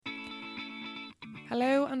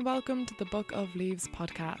Hello and welcome to the Book of Leaves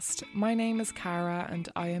podcast. My name is Cara and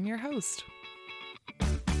I am your host.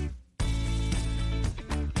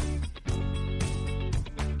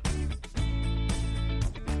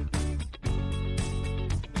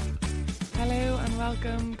 Hello and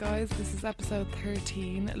welcome, guys. This is episode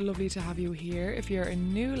 13. Lovely to have you here. If you're a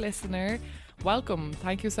new listener, welcome.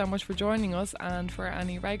 Thank you so much for joining us, and for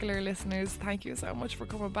any regular listeners, thank you so much for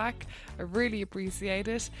coming back. I really appreciate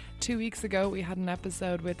it. 2 weeks ago we had an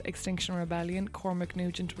episode with Extinction Rebellion. Cormac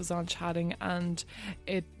Nugent was on chatting and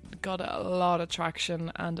it got a lot of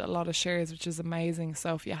traction and a lot of shares, which is amazing.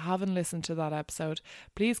 So if you haven't listened to that episode,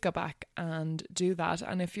 please go back and do that.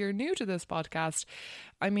 And if you're new to this podcast,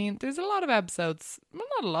 I mean, there's a lot of episodes, well,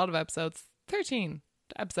 not a lot of episodes, 13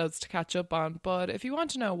 episodes to catch up on. But if you want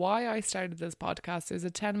to know why I started this podcast, there's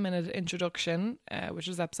a 10-minute introduction, which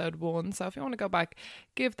is episode 1. So if you want to go back,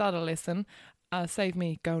 give that a listen. Save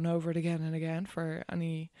me going over it again and again for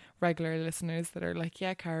any regular listeners that are like,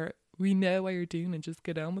 yeah, Cara, we know what you're doing and just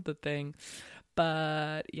get on with the thing.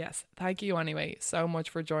 But yes, thank you anyway so much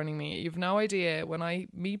for joining me. You've no idea, when I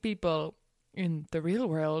meet people in the real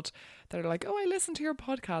world that are like, oh, I listen to your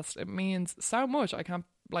podcast, it means so much. I can't,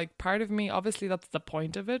 like, part of me, obviously that's the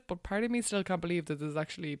point of it, but part of me still can't believe that there's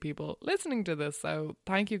actually people listening to this. So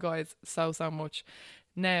thank you guys so much.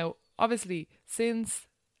 Now, obviously, since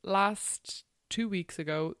last 2 weeks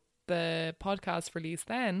ago, the podcast released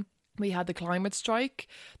then, we had the climate strike,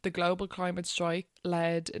 the global climate strike,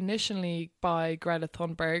 led initially by Greta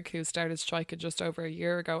Thunberg, who started striking just over a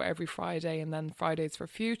year ago every Friday, and then Fridays for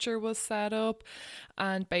Future was set up.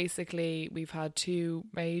 And basically we've had 2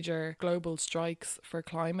 major global strikes for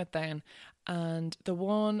climate then. And the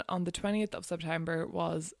one on the 20th of September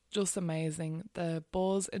was just amazing. The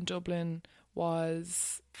buzz in Dublin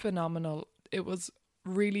was phenomenal. It was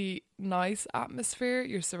really nice atmosphere.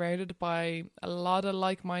 You're surrounded by a lot of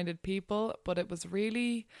like-minded people, but it was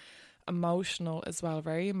really emotional as well,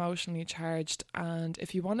 very emotionally charged. And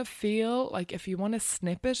if you want to feel like, if you want a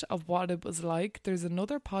snippet of what it was like, there's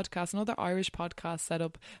another podcast, another Irish podcast set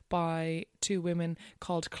up by 2 women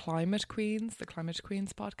called Climate Queens, the Climate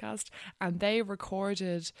Queens podcast, and they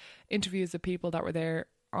recorded interviews of people that were there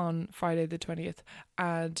on Friday the 20th.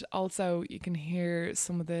 And also you can hear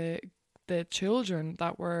some of the children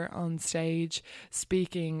that were on stage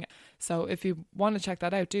speaking. So if you want to check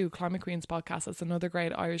that out, do Climate Queens podcast. It's another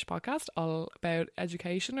great Irish podcast all about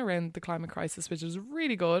education around the climate crisis, which is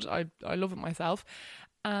really good. I love it myself.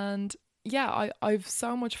 And yeah, I've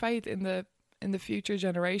so much faith in the future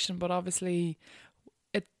generation, but obviously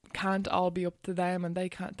it can't all be up to them, and they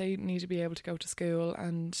need to be able to go to school,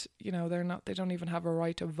 and you know, they don't even have a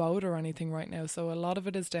right to vote or anything right now. So a lot of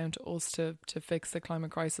it is down to us to fix the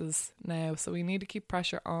climate crisis now. So we need to keep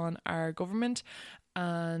pressure on our government.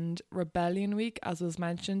 And Rebellion Week, as was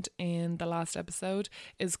mentioned in the last episode,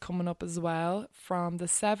 is coming up as well from the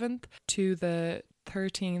 7th to the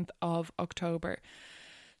 13th of October.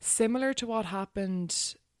 Similar to what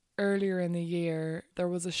happened earlier in the year, there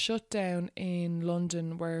was a shutdown in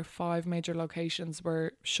London where 5 major locations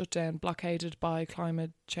were shut down, blockaded by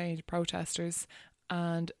climate change protesters,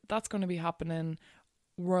 and that's going to be happening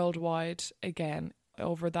worldwide again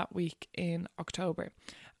over that week in October.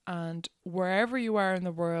 And wherever you are in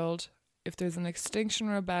the world, if there's an Extinction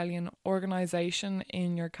Rebellion organisation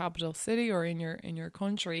in your capital city or in your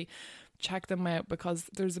country, check them out, because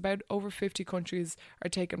there's about over 50 countries are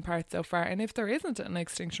taking part so far. And if there isn't an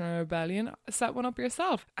Extinction Rebellion, set one up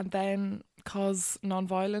yourself, and then cause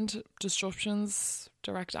non-violent disruptions,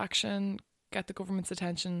 direct action, get the government's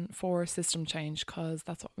attention for system change, because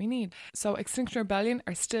that's what we need. So Extinction Rebellion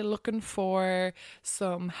are still looking for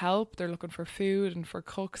some help. They're looking for food and for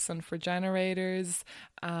cooks and for generators.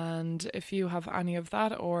 And if you have any of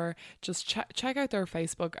that, or just check out their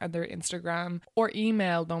Facebook and their Instagram, or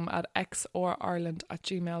email them at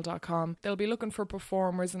xorireland@gmail.com. They'll be looking for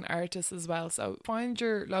performers and artists as well. So find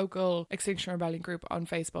your local Extinction Rebellion group on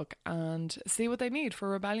Facebook and see what they need for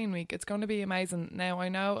Rebellion Week. It's going to be amazing. Now, I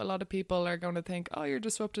know a lot of people are going to think, oh, you're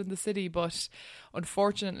disrupting the city, but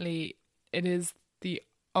unfortunately it is the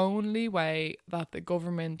only way that the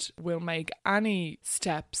government will make any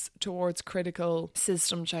steps towards critical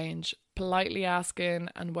system change. Politely asking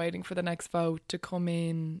and waiting for the next vote to come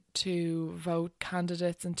in to vote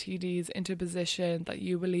candidates and TDs into position that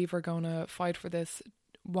you believe are going to fight for this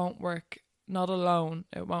won't work. Not alone,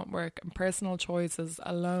 it won't work. And personal choices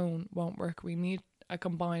alone won't work. We need a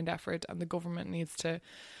combined effort, and the government needs to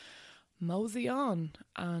mosey on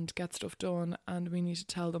and get stuff done, and we need to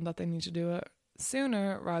tell them that they need to do it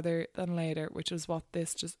sooner rather than later, which is what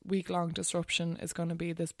this just week-long disruption is going to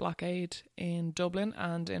be, this blockade in Dublin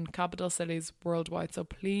and in capital cities worldwide. So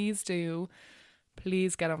please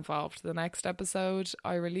get involved. The next episode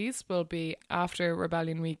I release will be after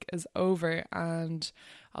Rebellion Week is over, and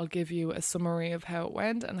I'll give you a summary of how it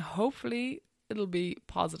went, and hopefully it'll be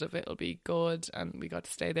positive, it'll be good, and we got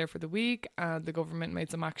to stay there for the week and the government made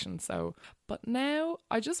some action. So, but now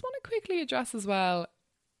I just want to quickly address as well,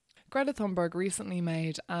 Greta Thunberg recently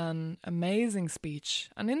made an amazing speech,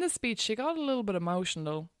 and in the speech she got a little bit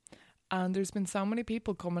emotional, and there's been so many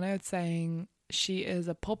people coming out saying she is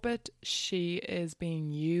a puppet, she is being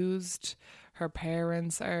used, her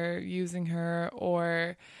parents are using her,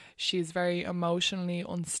 or she's very emotionally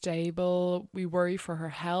unstable, we worry for her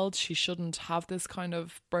health, she shouldn't have this kind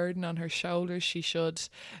of burden on her shoulders, she should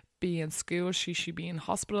be in school, she should be in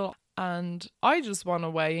hospital. And I just want to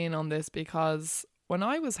weigh in on this, because when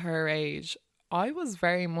I was her age, I was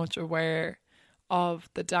very much aware of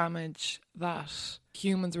the damage that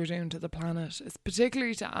humans were doing to the planet, it's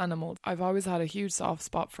particularly to animals. I've always had a huge soft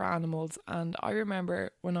spot for animals, and I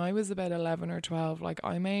remember when I was about 11 or 12, like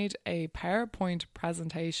I made a PowerPoint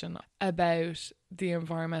presentation about the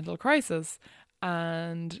environmental crisis,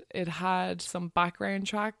 and it had some background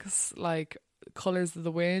tracks like Colours of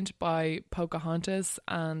the Wind by Pocahontas,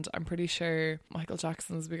 and I'm pretty sure Michael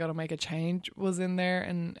Jackson's We Gotta Make a Change was in there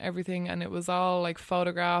and everything, and it was all like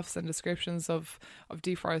photographs and descriptions of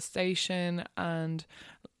deforestation and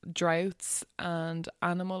droughts and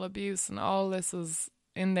animal abuse, and all this was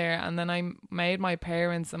in there. And then I made my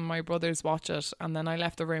parents and my brothers watch it, and then I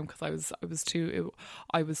left the room because I was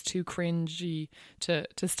too cringy to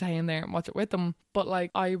stay in there and watch it with them. But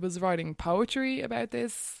like, I was writing poetry about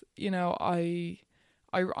this, you know, I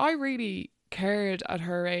really cared at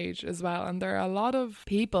her age as well. And there are a lot of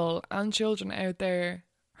people and children out there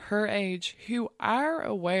her age who are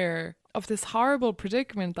aware of this horrible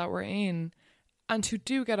predicament that we're in, and who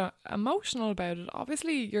do get emotional about it.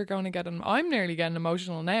 Obviously, you're going to get I'm nearly getting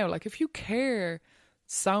emotional now. Like, if you care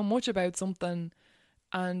so much about something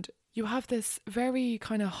and you have this very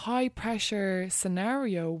kind of high pressure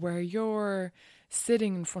scenario where you're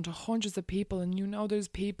sitting in front of hundreds of people and you know there's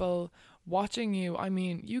people watching you. I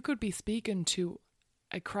mean, you could be speaking to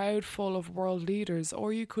a crowd full of world leaders,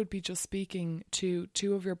 or you could be just speaking to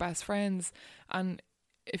two of your best friends. And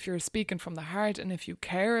if you're speaking from the heart and if you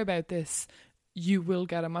care about this, you will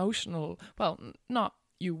get emotional. Well, not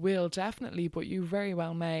you will definitely, but you very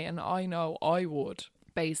well may, and I know I would.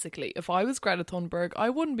 Basically, if I was Greta Thunberg, I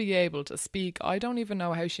wouldn't be able to speak. I don't even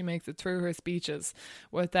know how she makes it through her speeches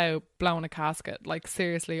without blowing a casket. Like,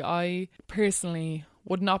 seriously, I personally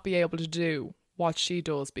would not be able to do what she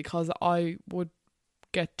does, because I would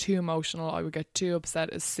get too emotional. I would get too upset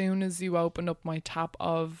as soon as you open up my tap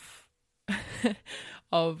of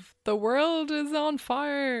of the world is on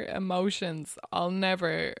fire emotions. I'll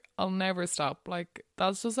never stop. Like,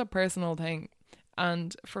 that's just a personal thing.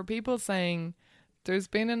 And for people saying, there's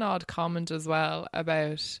been an odd comment as well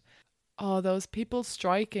about, oh, those people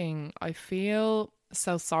striking, I feel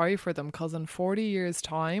so sorry for them, because in 40 years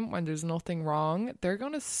time, when there's nothing wrong, they're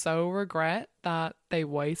going to so regret that they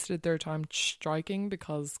wasted their time striking,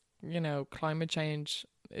 because, you know, climate change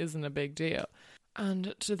isn't a big deal.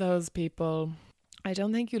 And to those people, I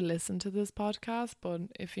don't think you listen to this podcast, but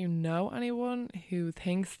if you know anyone who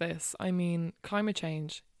thinks this, I mean, climate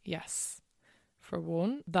change, yes, for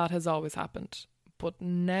one, that has always happened, but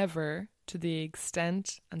never to the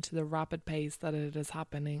extent and to the rapid pace that it is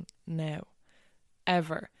happening now,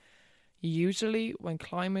 ever. Usually when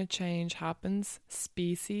climate change happens,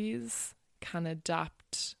 species can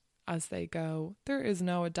adapt as they go. There is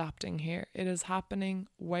no adapting here. It is happening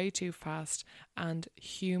way too fast, and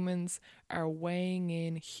humans are weighing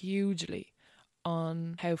in hugely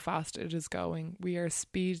on how fast it is going. We are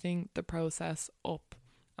speeding the process up,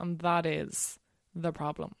 and that is the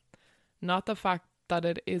problem. Not the fact that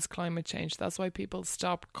it is climate change. That's why people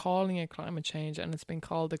stopped calling it climate change and it's been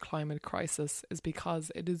called the climate crisis, is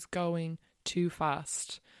because it is going too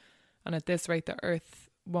fast. And at this rate, the Earth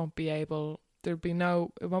won't be able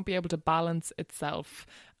to balance itself,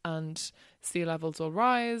 and sea levels will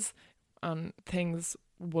rise and things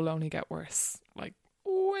will only get worse, like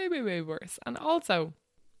way, way, way worse. And also,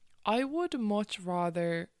 I would much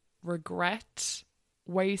rather regret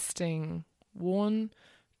wasting 1,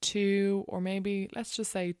 2, or maybe let's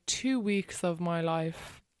just say 2 weeks of my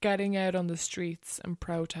life getting out on the streets and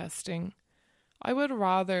protesting. I would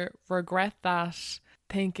rather regret that,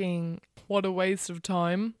 thinking what a waste of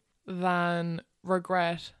time, than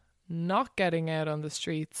regret not getting out on the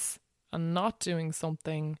streets and not doing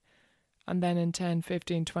something and then in 10,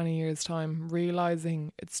 15, 20 years time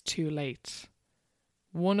realising it's too late.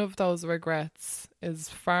 One of those regrets is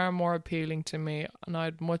far more appealing to me, and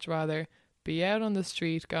I'd much rather be out on the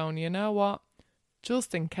street going, you know what,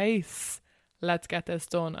 just in case, let's get this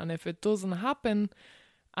done. And if it doesn't happen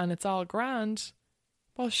and it's all grand,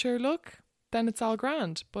 well, sure, look, then it's all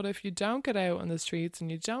grand. But if you don't get out on the streets and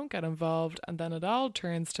you don't get involved and then it all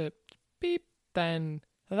turns to beep, then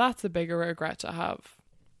that's a bigger regret to have.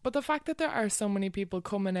 But the fact that there are so many people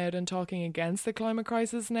coming out and talking against the climate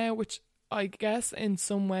crisis now, which I guess in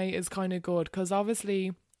some way is kind of good, because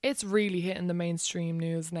obviously it's really hitting the mainstream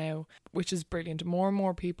news now, which is brilliant. More and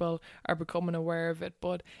more people are becoming aware of it,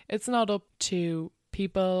 but it's not up to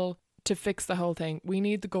people to fix the whole thing. We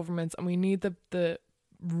need the governments and we need the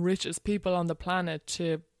richest people on the planet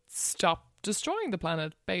to stop destroying the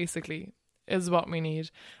planet, basically, is what we need.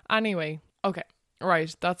 Anyway, okay,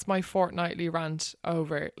 right, that's my fortnightly rant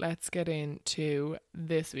over. Let's get into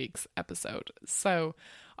this week's episode. So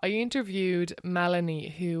I interviewed Melanie,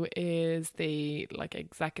 who is the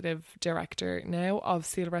executive director now of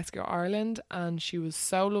Seal Rescue Ireland, and she was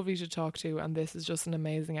so lovely to talk to, and this is just an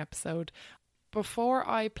amazing episode. Before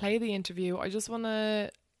I play the interview, I just want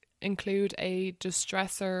to include a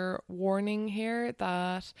distressor warning here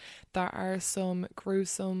that there are some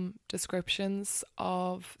gruesome descriptions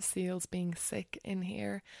of seals being sick in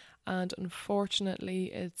here, and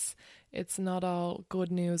unfortunately it's not all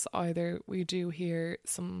good news either. We do hear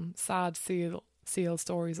some sad seal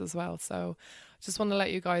stories as well, so just want to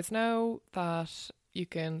let you guys know that you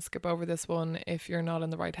can skip over this one if you're not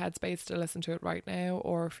in the right headspace to listen to it right now,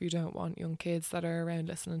 or if you don't want young kids that are around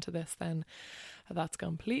listening to this, then that's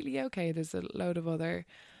completely okay. There's a load of other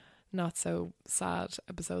not so sad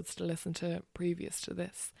episodes to listen to previous to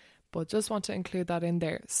this, but just want to include that in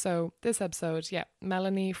there. So this episode,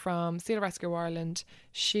 Melanie from Seal Rescue Ireland,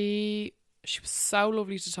 she was so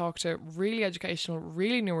lovely to talk to, really educational,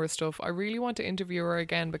 really knew her stuff. I really want to interview her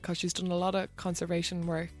again because she's done a lot of conservation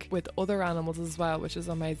work with other animals as well, which is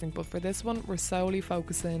amazing. But for this one, we're solely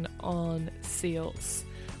focusing on seals.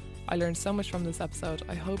 I learned so much from this episode.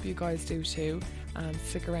 I hope you guys do too, and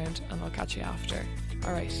stick around and I'll catch you after.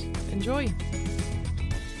 All right, enjoy.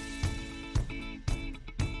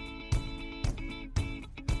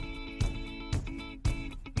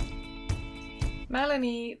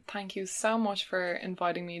 Melanie, thank you so much for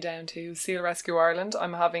inviting me down to Seal Rescue Ireland.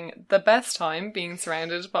 I'm having the best time being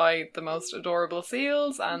surrounded by the most adorable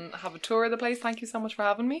seals and have a tour of the place. Thank you so much for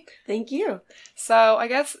having me. Thank you. So I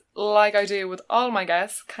guess, like I do with all my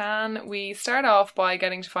guests, can we start off by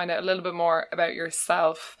getting to find out a little bit more about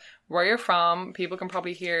yourself, where you're from? People can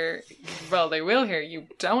probably hear, well, they will hear, you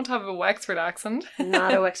don't have a Wexford accent.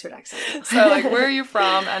 Not a Wexford accent. So, where are you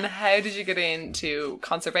from and how did you get into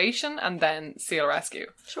conservation and then seal rescue?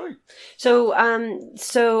 Sure. So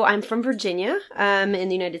I'm from Virginia, in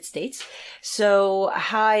the United States. So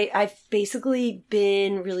I've basically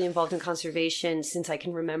been really involved in conservation since I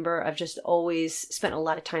can remember. I've just always spent a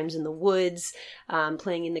lot of times in the woods,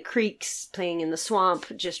 playing in the creeks, playing in the swamp,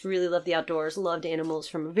 just really loved the outdoors, loved animals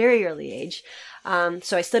from a very early age.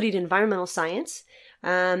 So I studied environmental science.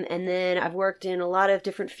 And then I've worked in a lot of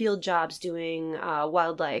different field jobs doing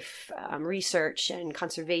wildlife research and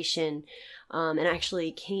conservation, and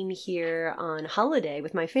actually came here on holiday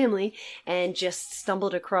with my family and just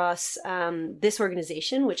stumbled across this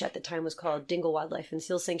organization, which at the time was called Dingle Wildlife and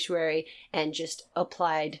Seal Sanctuary, and just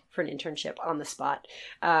applied for an internship on the spot.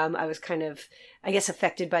 I was kind of, I guess,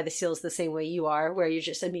 affected by the seals the same way you are, where you're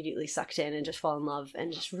just immediately sucked in and just fall in love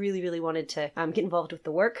and just really, really wanted to get involved with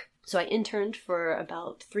the work. So I interned for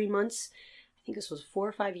about 3 months. I think this was 4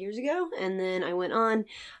 or 5 years ago. And then I went on.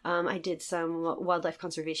 I did some wildlife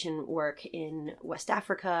conservation work in West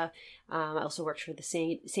Africa. I also worked for the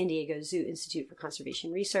San Diego Zoo Institute for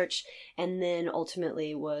Conservation Research, and then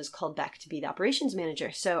ultimately was called back to be the operations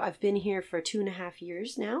manager. So I've been here for 2.5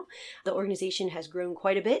 years now. The organization has grown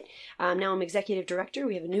quite a bit. Now I'm executive director.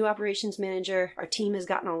 We have a new operations manager. Our team has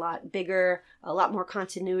gotten a lot bigger, a lot more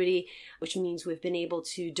continuity, which means we've been able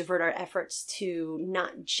to divert our efforts to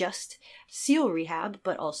not just seal rehab,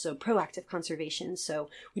 but also proactive conservation. So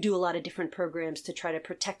we do a lot of different programs to try to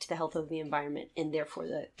protect the health of the environment and therefore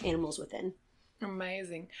the animals within.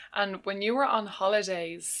 Amazing. And when you were on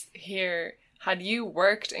holidays here, had you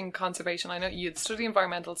worked in conservation? I know you'd studied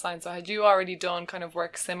environmental science, so had you already done kind of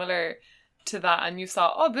work similar to that and you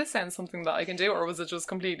thought, oh, this sounds something that I can do? Or was it just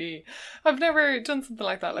completely, I've never done something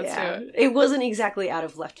like that, let's do it? It wasn't exactly out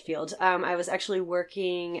of left field. I was actually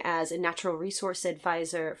working as a natural resource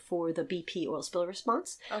advisor for the BP oil spill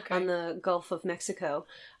response on the Gulf of Mexico.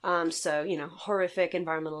 So, horrific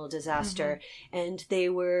environmental disaster. And they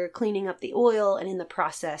were cleaning up the oil, and in the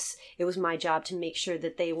process, it was my job to make sure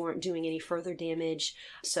that they weren't doing any further damage.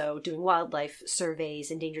 So doing wildlife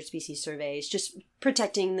surveys, endangered species surveys, just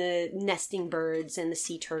protecting the nesting birds and the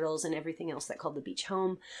sea turtles and everything else that called the beach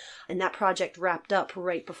home. And that project wrapped up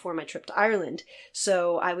right before my trip to Ireland.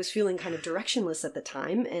 So I was feeling kind of directionless at the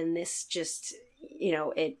time, and this just...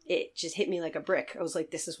 it just hit me like a brick. I was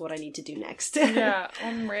like, this is what I need to do next. Yeah,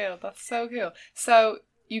 unreal. That's so cool. So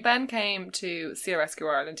you then came to Seal Rescue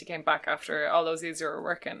Ireland. You came back after all those years you were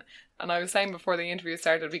working. And I was saying before the interview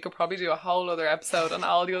started, we could probably do a whole other episode on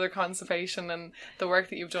all the other conservation and the work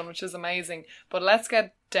that you've done, which is amazing. But let's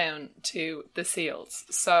get down to the seals.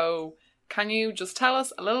 So can you just tell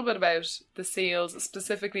us a little bit about the seals,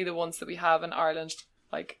 specifically the ones that we have in Ireland?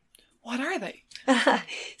 Like, what are they?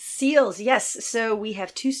 Seals, yes. So we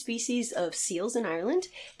have two species of seals in Ireland.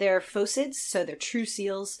 They're phocids, so they're true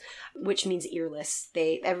seals, which means earless.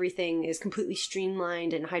 Everything is completely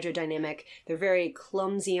streamlined and hydrodynamic. They're very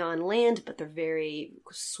clumsy on land, but they're very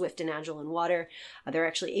swift and agile in water. They're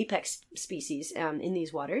actually apex species in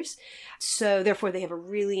these waters. So therefore, they have a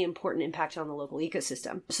really important impact on the local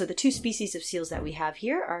ecosystem. So the two species of seals that we have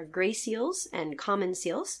here are gray seals and common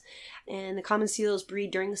seals. And the common seals breed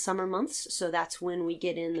during the summer months, so that's when we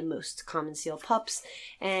get in the most common seal pups.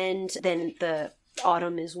 And then the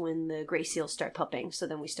autumn is when the gray seals start pupping, so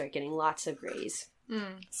then we start getting lots of grays.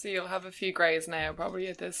 So you'll have a few greys now, probably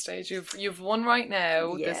at this stage. You've one right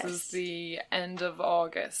now. Yes. This is the end of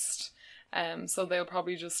August. So they'll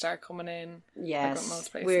probably just start coming in. Yes, like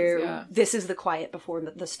most places, this is the quiet before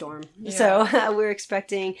the storm. Yeah. So we're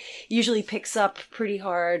expecting, usually picks up pretty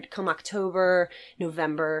hard come October,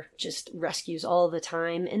 November, just rescues all the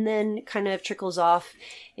time, and then kind of trickles off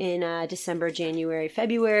in December, January,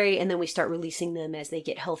 February, and then we start releasing them as they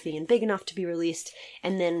get healthy and big enough to be released.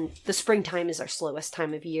 And then the springtime is our slowest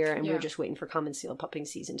time of year, and we're just waiting for common seal pupping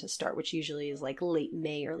season to start, which usually is like late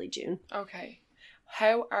May, early June. Okay.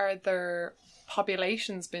 How are their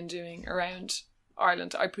populations been doing around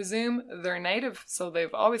Ireland? I presume they're native, so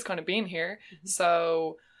they've always kind of been here.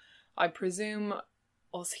 So I presume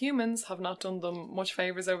us humans have not done them much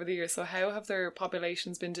favours over the years. So how have their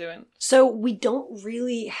populations been doing? So we don't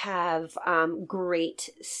really have great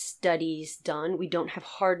studies done. We don't have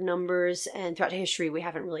hard numbers, and throughout history we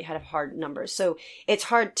haven't really had hard numbers. So it's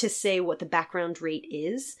hard to say what the background rate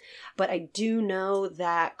is, but I do know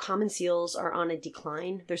that common seals are on a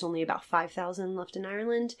decline. There's only about 5,000 left in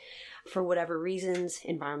Ireland. For whatever reasons,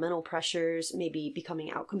 environmental pressures, maybe becoming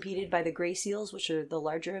outcompeted by the gray seals, which are the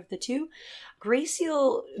larger of the two. Gray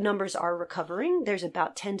seal numbers are recovering. There's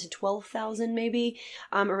about 10 to 12,000 maybe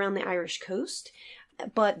around the Irish coast.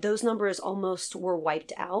 But those numbers almost were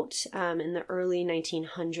wiped out in the early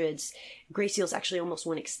 1900s. Gray seals actually almost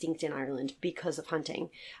went extinct in Ireland because of hunting.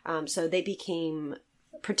 So they became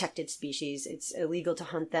protected species. It's illegal to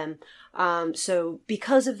hunt them. So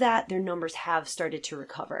because of that, their numbers have started to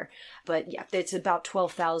recover. But yeah, it's about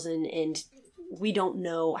 12,000, and we don't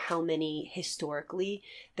know how many historically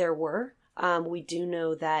there were. We do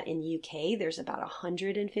know that in UK there's about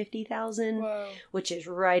 150,000, which is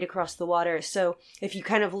right across the water. So if you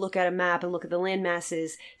kind of look at a map and look at the land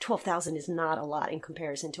masses, 12,000 is not a lot in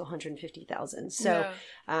comparison to 150,000. So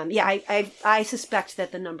I suspect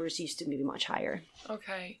that the numbers used to be much higher.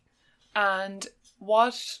 Okay. And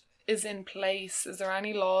what is in place? Is there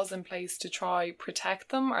any laws in place to try protect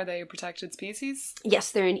them? Are they a protected species?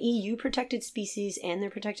 Yes, they're an EU protected species, and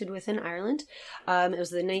they're protected within Ireland. It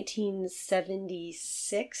was the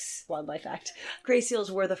 1976 Wildlife Act. Gray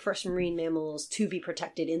seals were the first marine mammals to be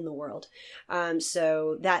protected in the world.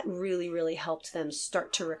 So that really, really helped them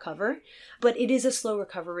start to recover. But it is a slow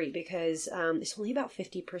recovery because it's only about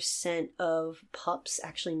 50% of pups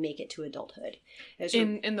actually make it to adulthood.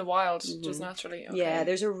 In the wild, just naturally? Okay. Yeah,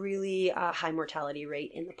 there's a really high mortality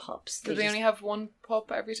rate in the pups. Do they only have one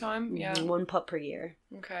pup every time? Yeah. One pup per year.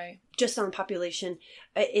 Okay. Just on population,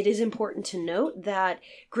 it is important to note that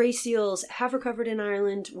gray seals have recovered in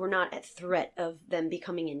Ireland. We're not at threat of them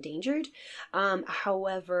becoming endangered.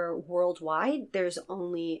 However, worldwide, there's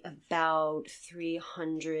only about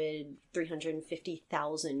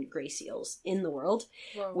 350,000 gray seals in the world,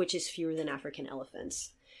 which is fewer than African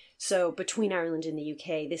elephants. So between Ireland and the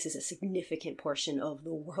UK, this is a significant portion of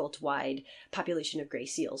the worldwide population of grey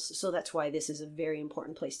seals. So that's why this is a very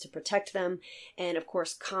important place to protect them. And of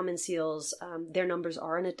course, common seals, their numbers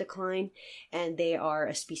are in a decline, and they are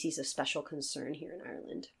a species of special concern here in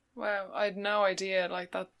Ireland. Wow, I had no idea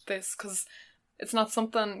like that because it's not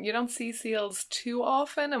something, you don't see seals too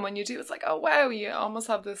often, and when you do, it's like, oh wow, you almost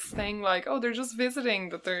have this thing like, oh, they're just visiting,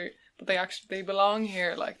 but they belong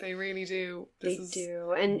here, like they really do. They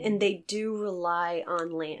do, and they do rely on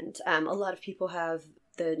land. A lot of people have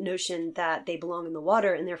the notion that they belong in the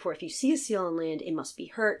water, and therefore if you see a seal on land, it must be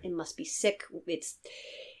hurt, it must be sick, it's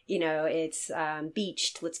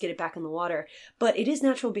beached, let's get it back in the water. But it is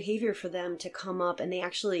natural behavior for them to come up, and they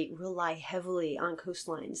actually rely heavily on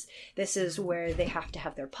coastlines. This is where they have to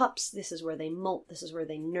have their pups, this is where they molt, this is where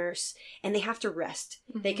they nurse, and they have to rest.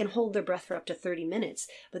 Mm-hmm. They can hold their breath for up to 30 minutes,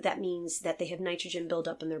 but that means that they have nitrogen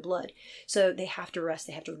buildup in their blood. So they have to rest,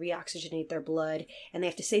 they have to reoxygenate their blood, and they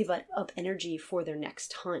have to save up energy for their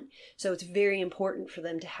next hunt. So it's very important for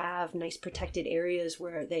them to have nice protected areas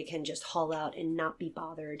where they can just haul out and not be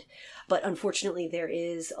bothered. But unfortunately, there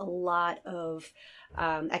is a lot of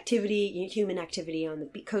human activity on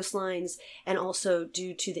the coastlines, and also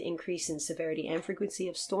due to the increase in severity and frequency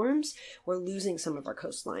of storms, we're losing some of our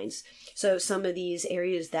coastlines. So some of these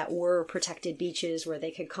areas that were protected beaches where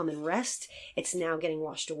they could come and rest, it's now getting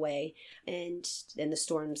washed away, and the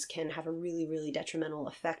storms can have a really, really detrimental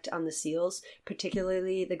effect on the seals,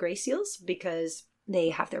 particularly the gray seals, because they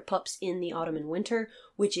have their pups in the autumn and winter,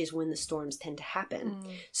 which is when the storms tend to happen.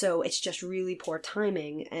 So it's just really poor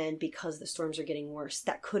timing, and because the storms are getting worse,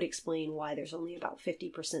 that could explain why there's only about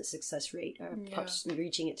 50% success rate of pups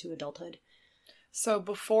reaching it to adulthood. So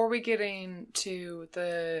before we get into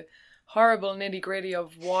the horrible nitty-gritty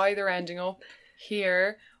of why they're ending up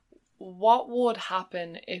here, what would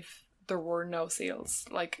happen if there were no seals?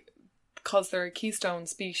 Like, because they're a keystone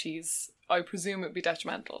species, I presume it'd be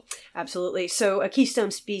detrimental. Absolutely. So a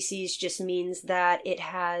keystone species just means that it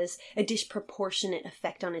has a disproportionate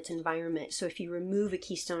effect on its environment. So if you remove a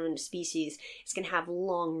keystone species, it's going to have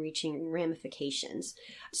long-reaching ramifications.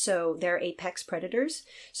 So they're apex predators.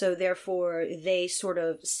 So therefore, they sort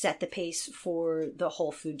of set the pace for the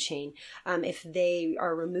whole food chain. If they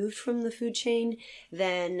are removed from the food chain,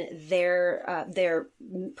 then their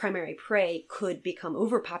primary prey could become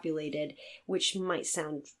overpopulated, which might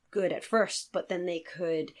sound good at first, but then they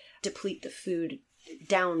could deplete the food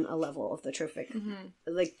down a level of the trophic,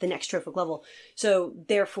 like the next trophic level. So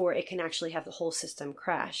therefore it can actually have the whole system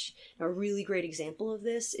crash. Now, a really great example of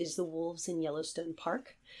this is the wolves in Yellowstone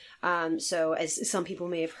Park. So as some people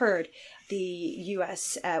may have heard, the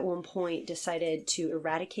US at one point decided to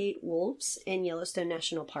eradicate wolves in Yellowstone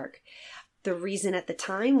National Park. The reason at the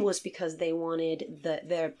time was because they wanted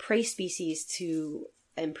their prey species to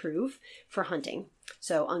improve for hunting.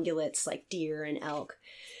 So ungulates like deer and elk.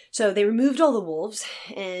 So they removed all the wolves,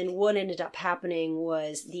 and what ended up happening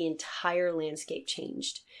was the entire landscape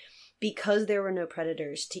changed. Because there were no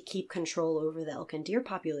predators to keep control over the elk and deer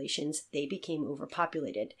populations, they became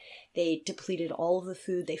overpopulated. They depleted all of the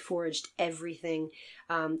food, they foraged everything,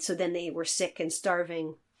 so then they were sick and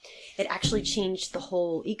starving. It actually changed the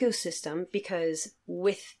whole ecosystem, because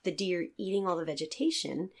with the deer eating all the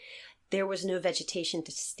vegetation, there was no vegetation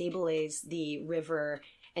to stabilize the river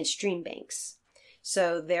and stream banks.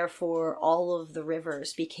 So therefore, all of the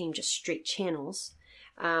rivers became just straight channels,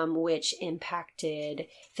 which impacted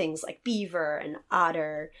things like beaver and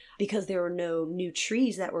otter, because there were no new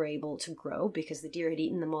trees that were able to grow because the deer had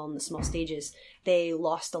eaten them all in the small stages. They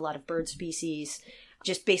lost a lot of bird species.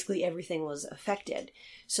 Just basically everything was affected.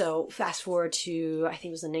 So fast forward to, I think it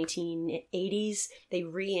was the 1980s, they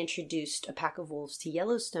reintroduced a pack of wolves to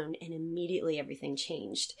Yellowstone, and immediately everything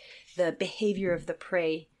changed. The behavior of the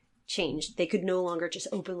prey changed. They could no longer just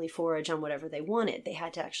openly forage on whatever they wanted. They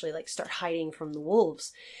had to actually start hiding from the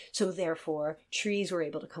wolves. So therefore, trees were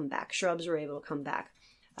able to come back, shrubs were able to come back.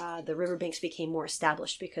 The riverbanks became more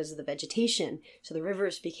established because of the vegetation. So the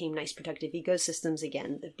rivers became nice protective ecosystems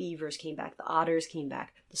again. The beavers came back, the otters came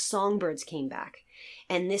back, the songbirds came back.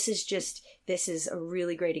 And this is a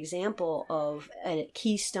really great example of a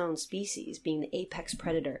keystone species being the apex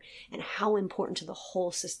predator, and how important to the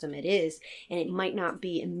whole system it is. And it might not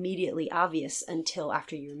be immediately obvious until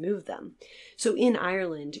after you remove them. So in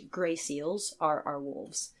Ireland, grey seals are our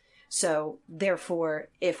wolves. So therefore,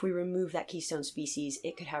 if we remove that keystone species,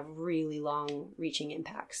 it could have really long-reaching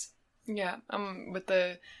impacts. Yeah, with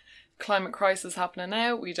the climate crisis happening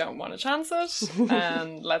now, we don't want to chance it,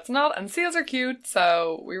 and let's not. And seals are cute,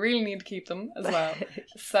 so we really need to keep them as well.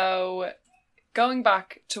 So going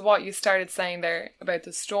back to what you started saying there about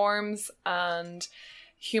the storms and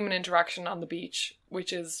human interaction on the beach,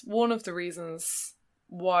 which is one of the reasons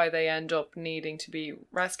why they end up needing to be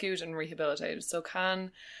rescued and rehabilitated. So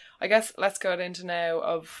I guess let's go into now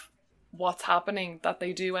of what's happening that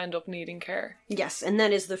they do end up needing care. Yes, and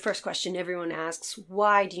that is the first question everyone asks.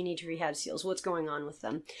 Why do you need to rehab seals? What's going on with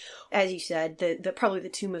them? As you said, the probably the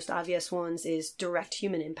two most obvious ones is direct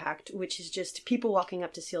human impact, which is just people walking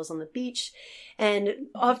up to seals on the beach, and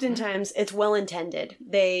oftentimes it's well intended.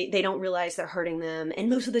 They don't realize they're hurting them, and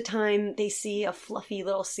most of the time they see a fluffy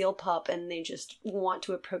little seal pup and they just want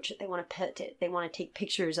to approach it. They want to pet it. They want to take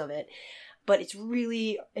pictures of it. But it's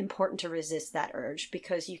really important to resist that urge,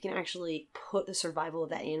 because you can actually put the survival of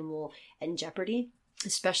that animal in jeopardy.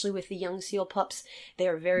 Especially with the young seal pups, they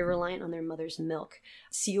are very reliant on their mother's milk.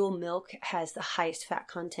 Seal milk has the highest fat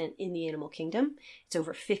content in the animal kingdom. It's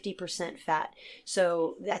over 50% fat.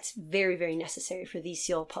 So that's very, very necessary for these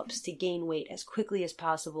seal pups to gain weight as quickly as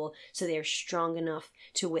possible so they are strong enough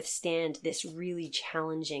to withstand this really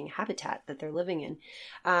challenging habitat that they're living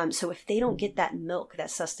in. So if they don't get that milk, that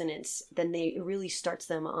sustenance, then it really starts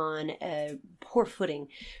them on a poor footing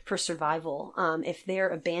for survival. If they're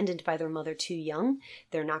abandoned by their mother too young,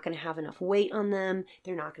 they're not going to have enough weight on them.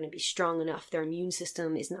 They're not going to be strong enough. Their immune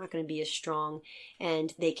system is not going to be as strong,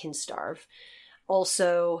 and they can starve.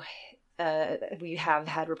 Also, we have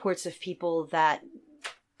had reports of people that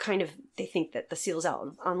they think that the seal's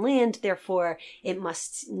out on land, therefore it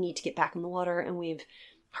must need to get back in the water, and we've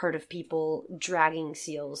heard of people dragging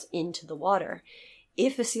seals into the water.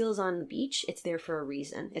 If a seal is on the beach, it's there for a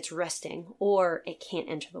reason. It's resting, or it can't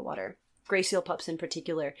enter the water. Gray seal pups in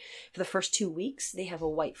particular, for the first 2 weeks, they have a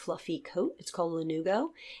white fluffy coat. It's called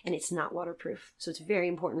lanugo, and it's not waterproof. So it's very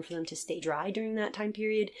important for them to stay dry during that time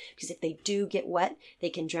period, because if they do get wet,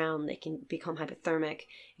 they can drown, they can become hypothermic.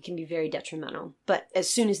 It can be very detrimental. But as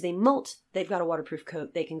soon as they molt, they've got a waterproof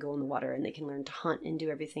coat, they can go in the water, and they can learn to hunt and do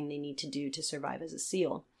everything they need to do to survive as a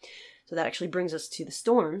seal. So that actually brings us to the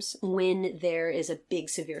storms. When there is a big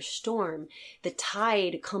severe storm, the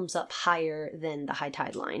tide comes up higher than the high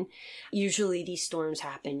tide line. Usually these storms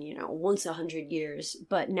happen, once 100 years,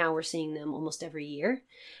 but now we're seeing them almost every year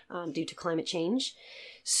due to climate change.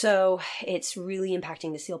 So it's really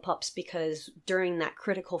impacting the seal pups, because during that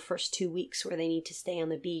critical first 2 weeks where they need to stay on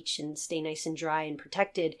the beach and stay nice and dry and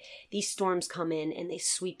protected, these storms come in and they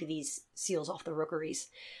sweep these seals off the rookeries.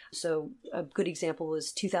 So a good example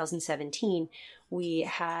was 2017. We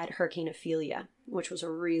had Hurricane Ophelia, which was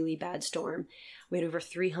a really bad storm. We had over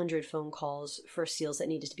 300 phone calls for seals that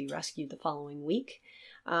needed to be rescued the following week.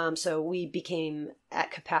 So we became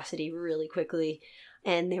at capacity really quickly.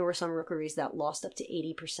 And there were some rookeries that lost up to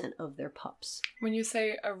 80% of their pups. When you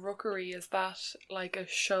say a rookery, is that like a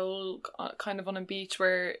shoal kind of on a beach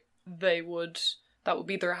where that would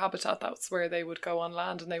be their habitat? That's where they would go on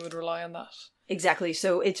land and they would rely on that? Exactly.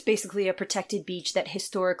 So it's basically a protected beach that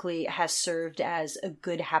historically has served as a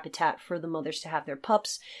good habitat for the mothers to have their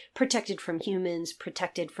pups, protected from humans,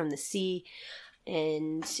 protected from the sea.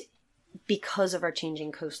 And because of our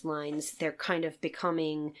changing coastlines, they're kind of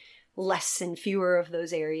becoming less and fewer of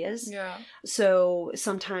those areas. Yeah. So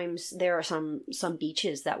sometimes there are some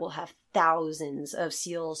beaches that will have thousands of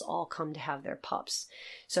seals all come to have their pups.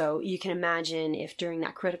 So you can imagine if during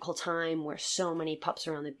that critical time where so many pups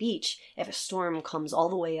are on the beach, if a storm comes all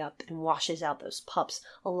the way up and washes out those pups,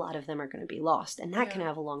 a lot of them are going to be lost. And that can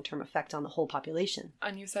have a long-term effect on the whole population.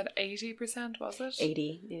 And you said 80%, was it?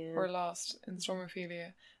 80, yeah. Were lost in Storm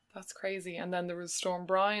Ophelia. That's crazy. And then there was Storm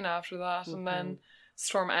Brian after that, and then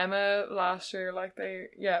Storm Emma last year.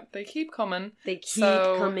 They keep coming. They keep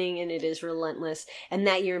coming, and it is relentless. And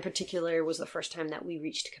that year in particular was the first time that we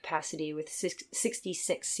reached capacity with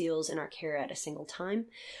 66 seals in our care at a single time,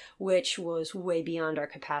 which was way beyond our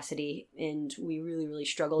capacity, and we really, really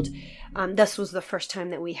struggled. This was the first time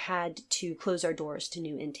that we had to close our doors to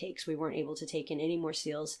new intakes. We weren't able to take in any more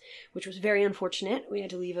seals, which was very unfortunate. We had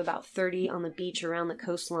to leave about 30 on the beach around the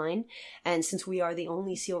coastline, and since we are the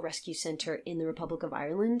only seal rescue center in the Republic of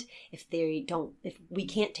Ireland, if we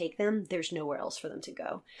can't take them, there's nowhere else for them to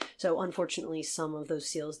go. So unfortunately, some of those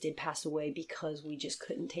seals did pass away because we just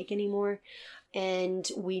couldn't take any more. And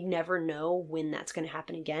we never know when that's going to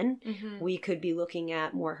happen again. Mm-hmm. We could be looking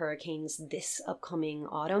at more hurricanes this upcoming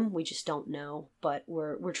autumn. We just don't know. But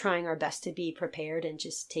we're trying our best to be prepared and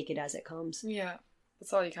just take it as it comes. Yeah,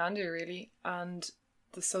 that's all you can do, really. And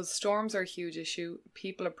so storms are a huge issue.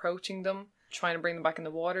 People approaching them trying to bring them back in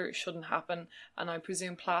the water. It shouldn't happen. And I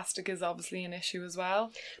presume plastic is obviously an issue as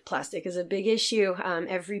well. Plastic is a big issue.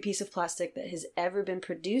 Every piece of plastic that has ever been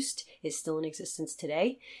produced is still in existence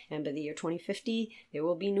today. And by the year 2050, there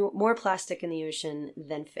will be more plastic in the ocean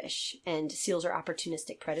than fish. And seals are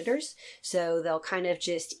opportunistic predators, so they'll kind of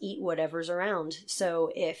just eat whatever's around.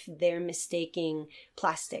 So if they're mistaking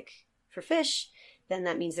plastic for fish, then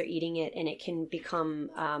that means they're eating it, and it can become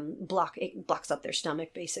it blocks up their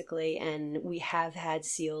stomach basically. And we have had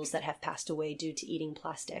seals that have passed away due to eating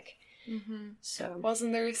plastic. Mm-hmm. So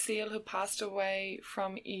wasn't there a seal who passed away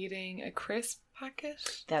from eating a crisp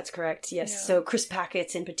packet? That's correct, yes. Yeah. So crisp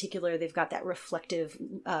packets in particular, they've got that reflective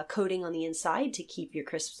coating on the inside to keep your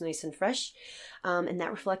crisps nice and fresh. And that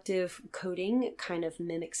reflective coating kind of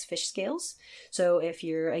mimics fish scales. So if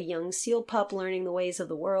you're a young seal pup learning the ways of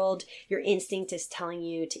the world, your instinct is telling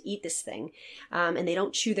you to eat this thing. And they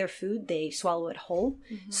don't chew their food, they swallow it whole.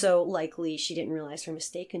 Mm-hmm. So likely she didn't realize her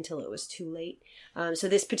mistake until it was too late. So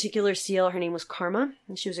this particular seal, her name was Karma,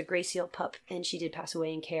 and she was a gray seal pup, and she did pass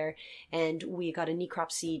away in care. And we got a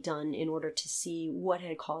necropsy done in order to see what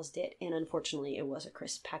had caused it. And unfortunately, it was a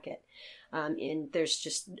crisp packet. And there's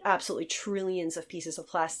just absolutely trillions of pieces of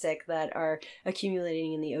plastic that are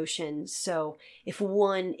accumulating in the ocean. So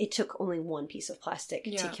it took only one piece of plastic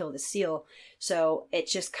to kill the seal. So it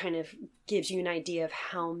just kind of gives you an idea of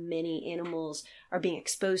how many animals are being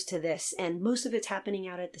exposed to this. And most of it's happening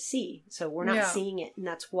out at the sea. So we're not seeing it. And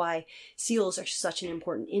that's why seals are such an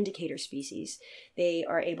important indicator species. They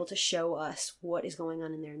are able to show us what is going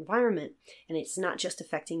on in their environment. And it's not just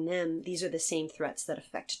affecting them. These are the same threats that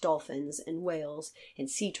affect dolphins and whales and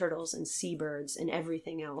sea turtles and seabirds and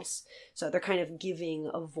everything else. So they're kind of giving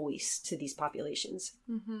a voice to these populations.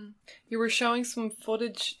 Mm-hmm. You were showing some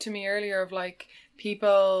footage to me earlier of like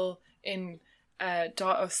people in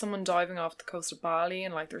someone diving off the coast of Bali,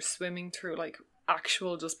 and like they're swimming through like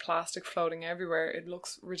actual just plastic floating everywhere. It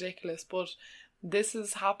looks ridiculous, but this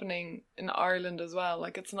is happening in Ireland as well.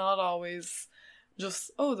 Like it's not always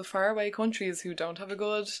just, the faraway countries who don't have a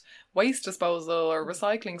good waste disposal or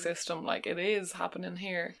recycling system. Like it is happening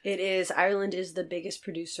here. It is. Ireland is the biggest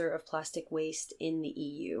producer of plastic waste in the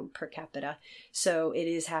EU per capita. So it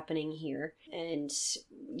is happening here. And,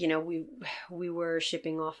 we were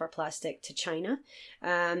shipping off our plastic to China.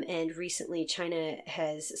 And recently China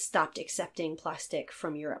has stopped accepting plastic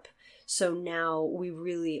from Europe. So now we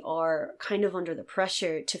really are kind of under the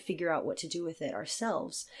pressure to figure out what to do with it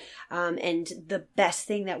ourselves. And the best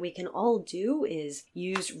thing that we can all do is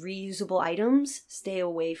use reusable items, stay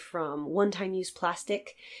away from one-time use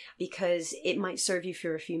plastic, because it might serve you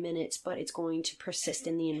for a few minutes, but it's going to persist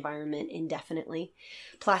in the environment indefinitely.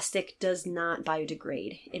 Plastic does not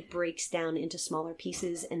biodegrade. It breaks down into smaller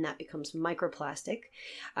pieces, and that becomes microplastic.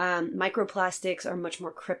 Microplastics are much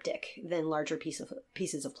more cryptic than larger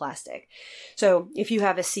pieces of plastic. So if you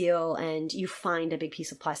have a seal and you find a big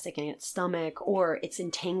piece of plastic in its stomach, or it's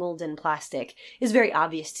entangled in plastic, it's very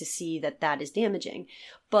obvious to see that is damaging.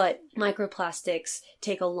 But microplastics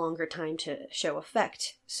take a longer time to show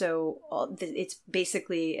effect. So it's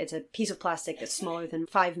a piece of plastic that's smaller than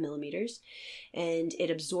 5 millimeters, and it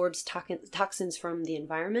absorbs toxins from the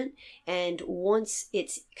environment. And once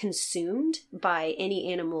it's consumed by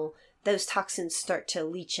any animal, those toxins start to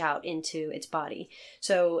leach out into its body.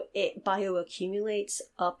 So it bioaccumulates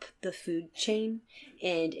up the food chain,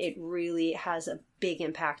 and it really has a big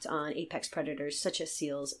impact on apex predators such as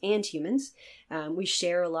seals and humans. We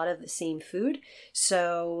share a lot of the same food,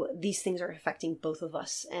 so these things are affecting both of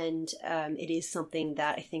us. And it is something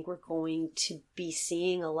that I think we're going to be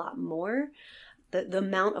seeing a lot more. The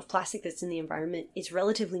amount of plastic that's in the environment is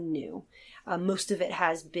relatively new. Most of it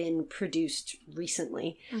has been produced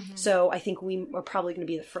recently. Mm-hmm. So I think we are probably going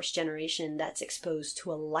to be the first generation that's exposed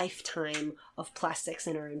to a lifetime of plastics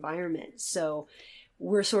in our environment. So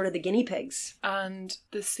we're sort of the guinea pigs. And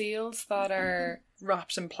the seals that are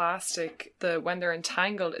wrapped in plastic, when they're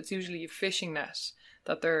entangled, it's usually a fishing net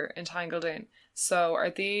that they're entangled in. So are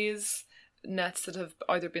these nets that have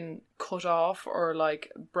either been cut off or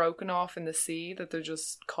like broken off in the sea that they're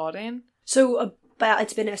just caught in? So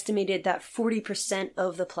it's been estimated that 40%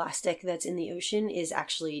 of the plastic that's in the ocean is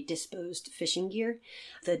actually disposed fishing gear.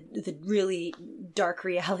 The really dark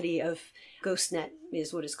reality of ghost net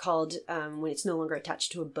is what it's called when it's no longer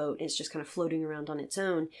attached to a boat. It's just kind of floating around on its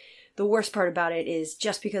own. The worst part about it is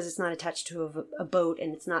just because it's not attached to a boat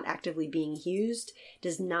and it's not actively being used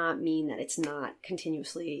does not mean that it's not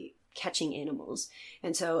continuously catching animals.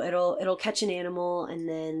 And so it'll catch an animal, and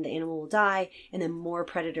then the animal will die, and then more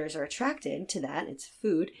predators are attracted to that. It's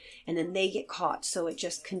food, and then they get caught. So it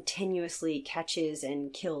just continuously catches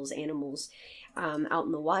and kills animals. out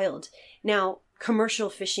in the wild. Now, commercial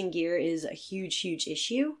fishing gear is a huge, huge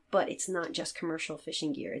issue, but it's not just commercial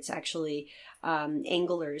fishing gear. It's actually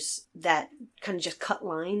anglers that kind of just cut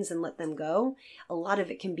lines and let them go. A lot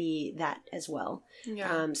of it can be that as well.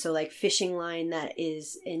 Yeah. So like fishing line that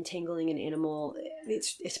is entangling an animal,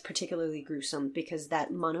 it's particularly gruesome because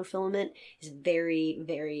that monofilament is very,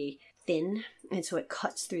 very thin, and so it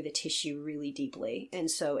cuts through the tissue really deeply, and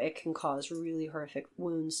so it can cause really horrific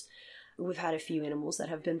wounds. We've had a few animals that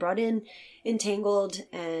have been brought in, entangled,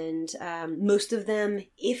 and most of them,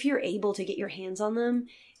 if you're able to get your hands on them,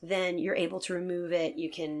 then you're able to remove it. You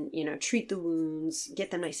can, treat the wounds, get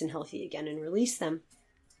them nice and healthy again, and release them.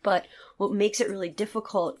 But what makes it really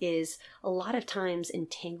difficult is a lot of times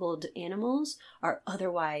entangled animals are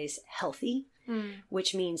otherwise healthy,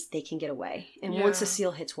 which means they can get away. And once a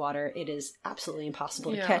seal hits water, it is absolutely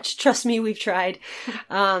impossible to catch. Trust me, we've tried.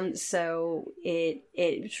 So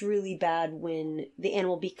it's really bad when the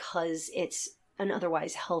animal, because it's an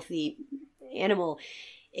otherwise healthy animal,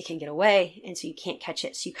 it can get away, and so you can't catch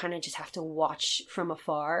it. So you kind of just have to watch from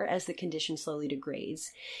afar as the condition slowly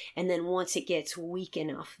degrades. And then once it gets weak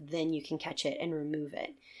enough, then you can catch it and remove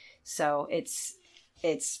it. So it's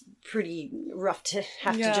pretty rough to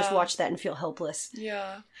have to just watch that and feel helpless.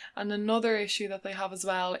 Yeah. And another issue that they have as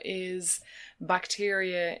well is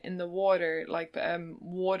bacteria in the water, like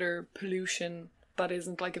water pollution that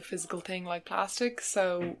isn't like a physical thing like plastic.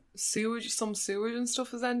 So some sewage and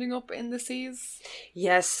stuff is ending up in the seas.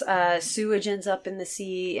 Yes, sewage ends up in the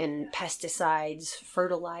sea, and pesticides,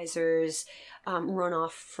 fertilizers,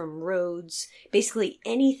 runoff from roads. Basically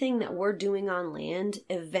anything that we're doing on land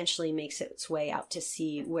eventually makes its way out to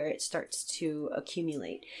sea, where it starts to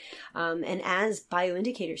accumulate. And as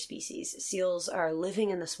bioindicator species, seals are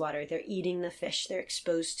living in this water. They're eating the fish. They're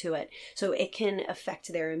exposed to it. So it can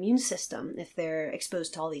affect their immune system if they're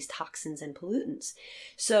exposed to all these toxins and pollutants.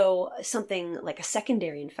 So something like a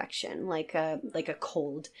secondary infection, like a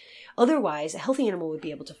cold. Otherwise, a healthy animal would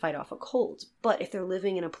be able to fight off a cold. But if they're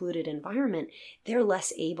living in a polluted environment, they're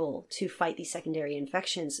less able to fight these secondary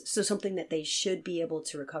infections. So something that they should be able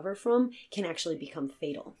to recover from can actually become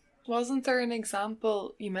fatal. Wasn't there an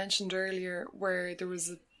example you mentioned earlier where there was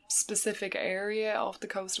a specific area off the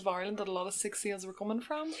coast of Ireland that a lot of sick seals were coming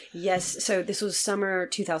from? Yes, so this was summer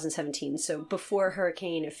 2017, so before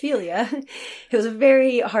Hurricane Ophelia. It was a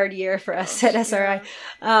very hard year for us at SRI.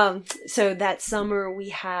 So that summer we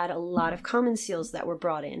had a lot of common seals that were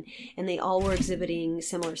brought in, and they all were exhibiting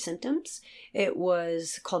similar symptoms. It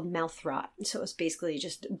was called mouth rot, so it was basically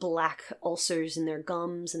just black ulcers in their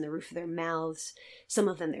gums and the roof of their mouths. Some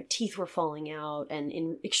of them, their teeth were falling out, and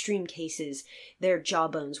in extreme cases, their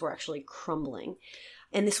jawbones were actually crumbling.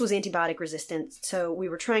 And this was antibiotic resistant, so we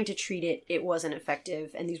were trying to treat it. It wasn't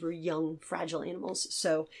effective, and these were young, fragile animals,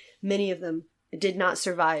 so many of them did not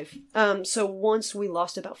survive. So once we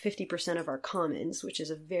lost about 50% of our commons, which is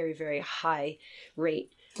a very, very high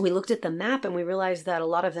rate, we looked at the map and we realized that a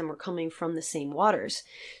lot of them were coming from the same waters.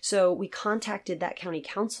 So we contacted that county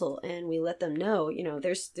council and we let them know,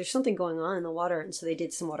 there's something going on in the water. And so they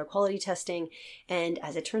did some water quality testing. And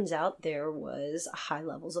as it turns out, there was high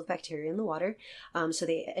levels of bacteria in the water. So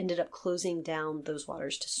they ended up closing down those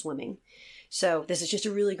waters to swimming. So this is just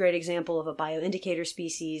a really great example of a bioindicator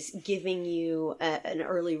species giving you an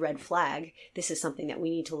early red flag. This is something that we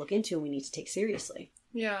need to look into and we need to take seriously.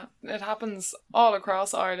 Yeah, it happens all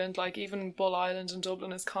across Ireland. Like even Bull Island in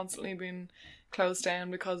Dublin is constantly being closed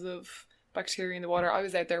down because of bacteria in the water. I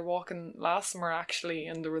was out there walking last summer actually,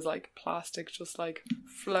 and there was like plastic just like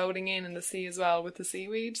floating in the sea as well with the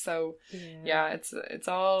seaweed. So yeah, it's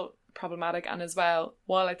all problematic. And as well,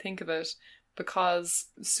 while I think of it, because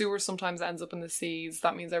sewer sometimes ends up in the seas,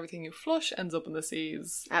 that means everything you flush ends up in the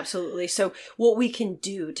seas. Absolutely. So what we can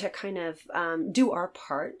do to kind of do our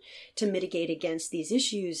part to mitigate against these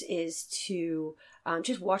issues is to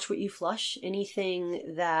just watch what you flush.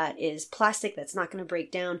 Anything that is plastic that's not going to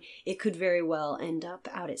break down, it could very well end up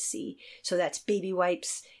out at sea. So that's baby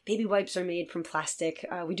wipes. Baby wipes are made from plastic.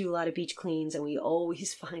 We do a lot of beach cleans and we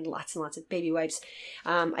always find lots and lots of baby wipes.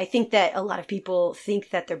 I think that a lot of people think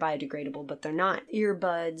that they're biodegradable, but they're not.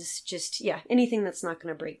 Earbuds, anything that's not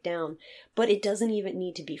going to break down. But it doesn't even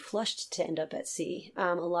need to be flushed to end up at sea.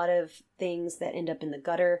 A lot of things that end up in the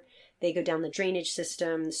gutter, they go down the drainage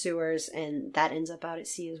system, the sewers, and that ends up out at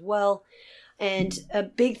sea as well. And a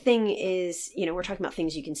big thing is, we're talking about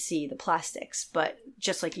things you can see, the plastics, but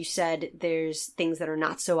just like you said, there's things that are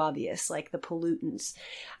not so obvious, like the pollutants.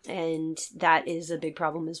 And that is a big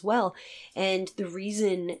problem as well. And the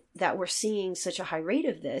reason that we're seeing such a high rate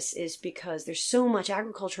of this is because there's so much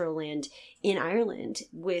agricultural land in Ireland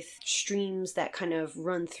with streams that kind of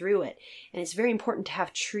run through it. And it's very important to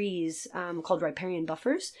have trees called riparian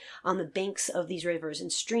buffers on the banks of these rivers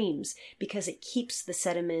and streams, because it keeps the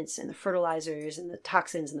sediments and the fertilizers and the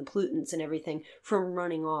toxins and the pollutants and everything from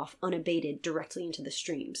running off unabated directly into the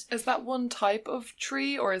streams. Is that one type of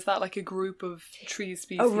tree, or is that like a group of tree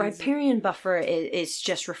species? A riparian buffer is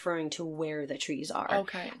just referring to where the trees are.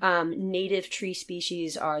 Okay. Native tree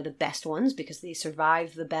species are the best ones because they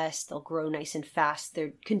survive the best. They'll grow nice and fast.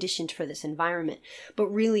 They're conditioned for this environment. But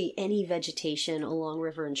really, any vegetation along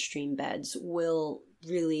river and stream beds will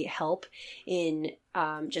really help in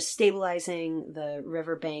just stabilizing the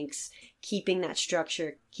river banks, keeping that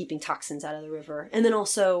structure, keeping toxins out of the river, and then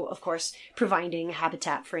also, of course, providing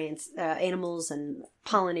habitat for animals and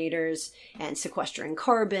pollinators, and sequestering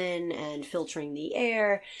carbon and filtering the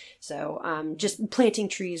air. So just planting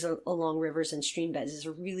trees along rivers and stream beds is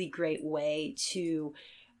a really great way to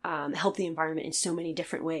help the environment in so many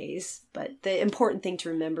different ways. But the important thing to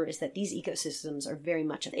remember is that these ecosystems are very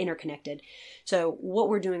much interconnected. So what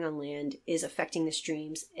we're doing on land is affecting the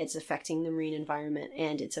streams, it's affecting the marine environment,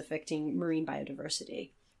 and it's affecting marine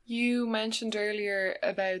biodiversity. You mentioned earlier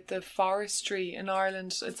about the forestry in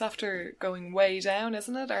Ireland. It's after going way down,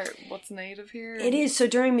 isn't it? Or what's native here? It is. So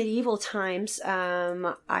during medieval times,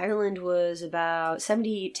 Ireland was about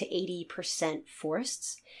 70 to 80%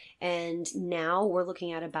 forests. And now we're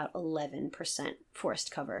looking at about 11%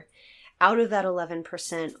 forest cover. Out of that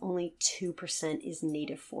 11%, only 2% is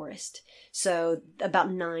native forest. So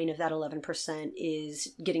about 9 of that 11% is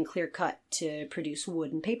getting clear cut to produce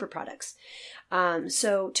wood and paper products.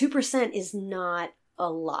 So 2% is not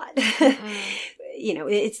a lot.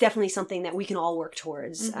 It's definitely something that we can all work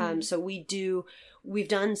towards. So we've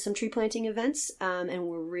done some tree planting events, and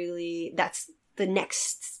that's the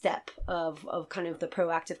next step of kind of the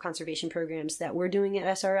proactive conservation programs that we're doing at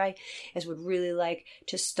SRI, is would really like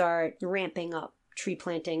to start ramping up tree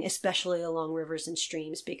planting, especially along rivers and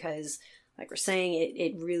streams, because like we're saying,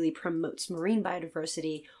 it really promotes marine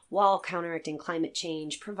biodiversity while counteracting climate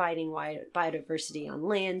change, providing biodiversity on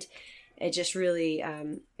land. It just really,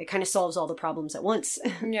 it kind of solves all the problems at once.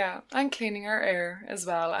 Yeah, and cleaning our air as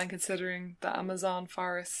well, and considering the Amazon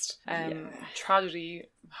forest tragedy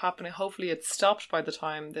happening. Hopefully it's stopped by the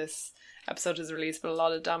time this episode is released, but a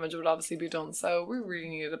lot of damage would obviously be done. So we really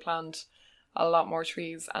need to plant a lot more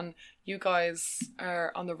trees, and you guys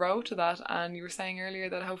are on the road to that. And you were saying earlier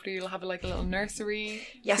that hopefully you'll have a little nursery.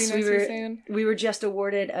 Yes, we were just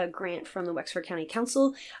awarded a grant from the Wexford County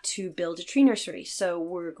Council to build a tree nursery. So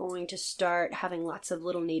we're going to start having lots of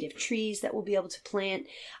little native trees that we'll be able to plant,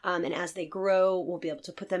 and as they grow, we'll be able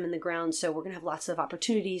to put them in the ground. So we're going to have lots of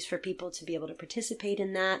opportunities for people to be able to participate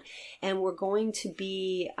in that, and we're going to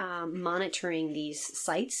be monitoring these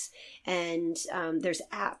sites. And there's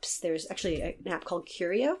apps. There's actually an app called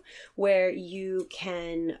Curio, where you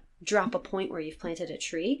can drop a point where you've planted a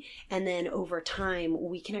tree, and then over time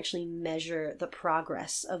we can actually measure the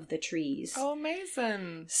progress of the trees. Oh,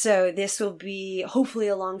 amazing. So this will be hopefully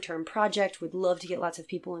a long-term project. We'd love to get lots of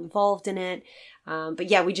people involved in it. But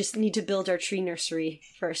yeah, we just need to build our tree nursery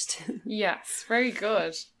first. Yes, very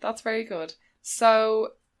good. That's very good.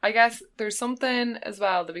 So I guess there's something as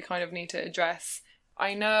well that we kind of need to address.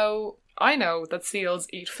 I know that seals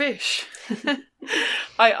eat fish.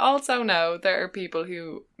 I also know there are people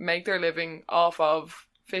who make their living off of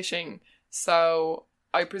fishing. So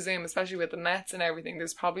I presume, especially with the nets and everything,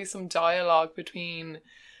 there's probably some dialogue between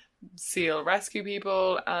seal rescue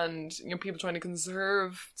people and people trying to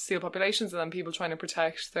conserve seal populations, and then people trying to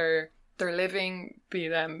protect their living, be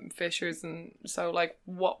them fishers. And so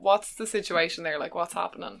what's the situation there? What's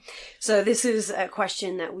happening? So this is a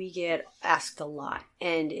question that we get asked a lot,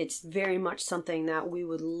 and it's very much something that we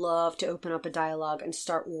would love to open up a dialogue and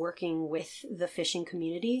start working with the fishing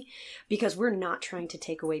community, because we're not trying to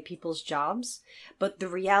take away people's jobs. But the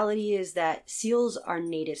reality is that seals are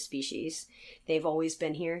native species. They've always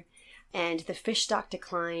been here. And the fish stock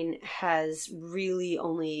decline has really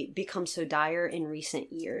only become so dire in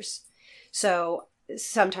recent years. So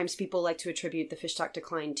sometimes people like to attribute the fish stock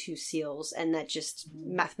decline to seals, and that just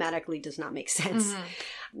mathematically does not make sense.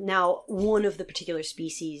 Now, one of the particular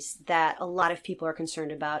species that a lot of people are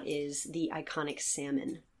concerned about is the iconic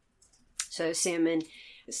salmon. So salmon,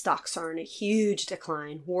 stocks are in a huge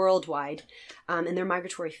decline worldwide, and they're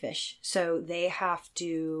migratory fish. So they have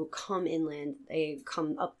to come inland. They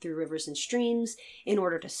come up through rivers and streams in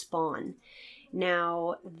order to spawn.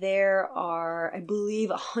 Now, there are, I believe,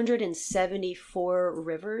 174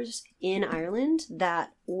 rivers in Ireland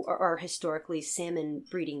that are historically salmon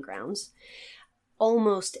breeding grounds.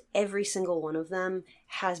 Almost every single one of them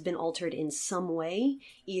has been altered in some way,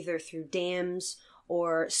 either through dams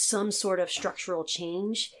or some sort of structural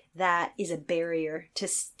change that is a barrier to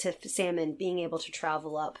salmon being able to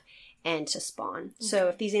travel up and to spawn. Okay. So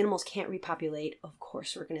if these animals can't repopulate, of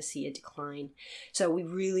course we're going to see a decline. So we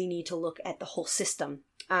really need to look at the whole system.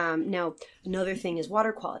 Now, another thing is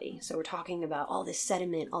water quality. So we're talking about all this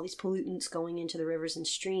sediment, all these pollutants going into the rivers and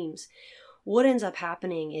streams. What ends up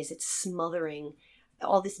happening is it's smothering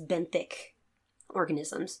all this benthic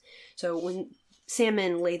organisms. So when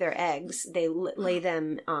salmon lay their eggs, they lay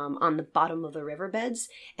them on the bottom of the riverbeds,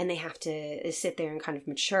 and they have to sit there and kind of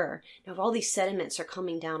mature. Now, if all these sediments are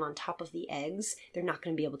coming down on top of the eggs, they're not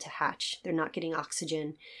going to be able to hatch. They're not getting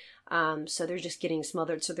oxygen, so they're just getting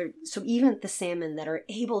smothered. So even the salmon that are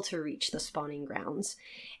able to reach the spawning grounds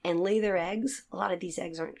and lay their eggs, a lot of these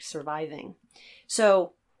eggs aren't surviving.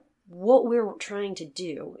 So what we're trying to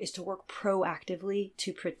do is to work proactively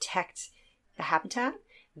to protect the habitat,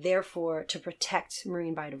 therefore to protect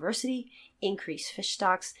marine biodiversity, increase fish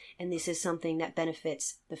stocks, and this is something that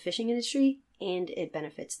benefits the fishing industry and it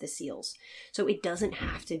benefits the seals. So it doesn't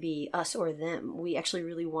have to be us or them. We actually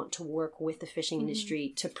really want to work with the fishing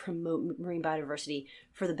industry to promote marine biodiversity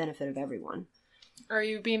for the benefit of everyone. Are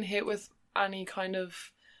you being hit with any kind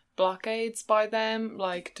of blockades by them?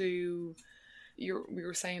 Like, we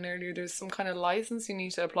were saying earlier, there's some kind of license you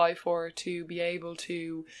need to apply for to be able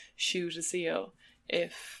to shoot a seal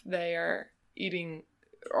if they are eating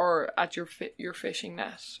or at your fishing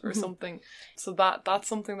net or something. So that's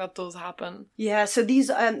something that does happen. Yeah, so these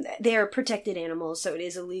they are protected animals, so it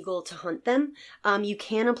is illegal to hunt them. You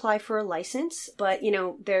can apply for a license, but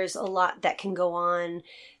there's a lot that can go on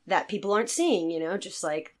that people aren't seeing, just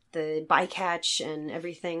like the bycatch and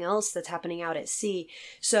everything else that's happening out at sea.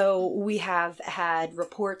 So we have had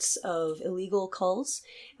reports of illegal culls.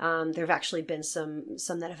 There have actually been some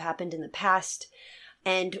that have happened in the past.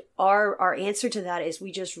 And our answer to that is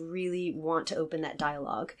we just really want to open that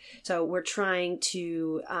dialogue. So we're trying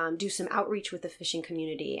to do some outreach with the fishing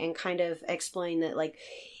community and kind of explain that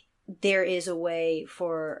there is a way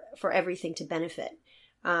for everything to benefit.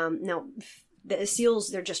 Now, the seals,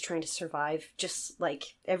 they're just trying to survive just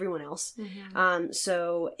like everyone else.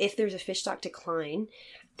 So if there's a fish stock decline,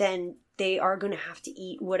 then they are going to have to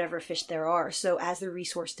eat whatever fish there are. So as the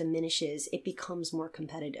resource diminishes, it becomes more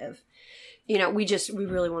competitive. We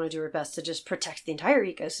really want to do our best to just protect the entire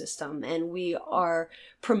ecosystem, and we are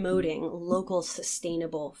promoting local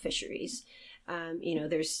sustainable fisheries.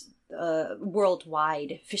 There's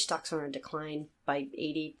worldwide fish stocks are on decline by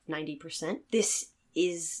 80-90%. This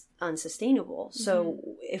is unsustainable. So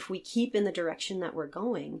if we keep in the direction that we're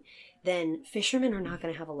going, then fishermen are not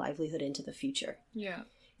going to have a livelihood into the future. Yeah.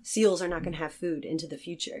 Seals are not going to have food into the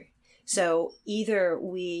future. So either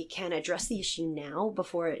we can address the issue now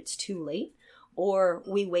before it's too late, or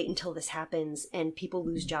we wait until this happens and people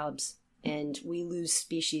lose jobs and we lose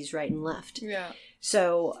species right and left. Yeah.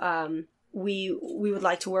 So we would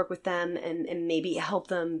like to work with them and maybe help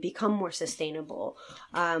them become more sustainable.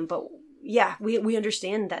 But yeah, we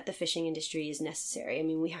understand that the fishing industry is necessary. I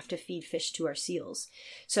mean, we have to feed fish to our seals.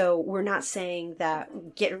 So we're not saying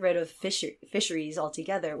that get rid of fisheries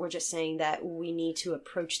altogether. We're just saying that we need to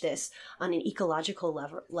approach this on an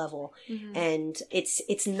ecological level. And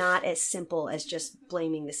it's not as simple as just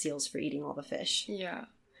blaming the seals for eating all the fish. Yeah.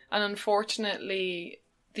 And unfortunately,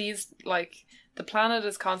 the planet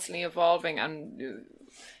is constantly evolving, and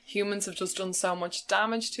humans have just done so much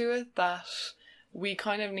damage to it that we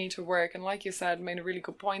kind of need to work. And like you said, made a really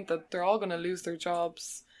good point that they're all going to lose their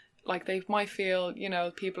jobs. Like, they might feel,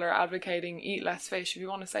 people are advocating eat less fish. If you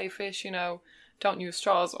want to save fish, don't use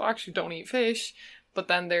straws, or actually don't eat fish. But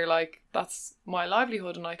then they're like, that's my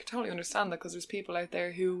livelihood. And I can totally understand that, because there's people out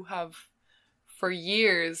there who have, for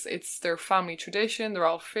years, it's their family tradition. They're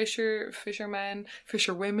all fishermen,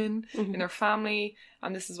 fisherwomen in their family,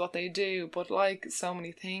 and this is what they do. But like so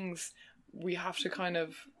many things, we have to kind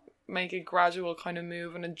of make a gradual kind of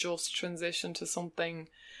move and adjust, transition to something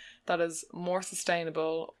that is more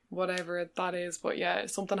sustainable, whatever that is. But yeah,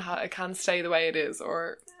 something it can stay the way it is,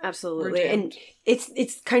 or absolutely. And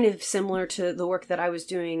it's kind of similar to the work that I was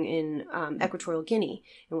doing in Equatorial Guinea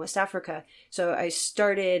in West Africa. So I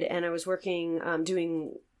started and I was working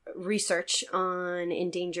doing research on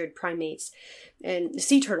endangered primates and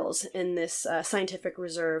sea turtles in this scientific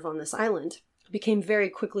reserve on this island, it became very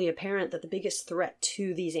quickly apparent that the biggest threat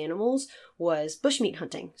to these animals was bushmeat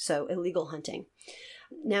hunting, so illegal hunting.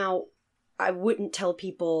 Now, I wouldn't tell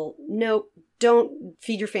people, no, don't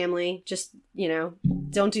feed your family, just,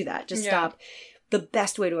 don't do that, just stop. The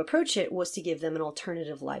best way to approach it was to give them an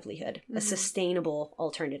alternative livelihood, a sustainable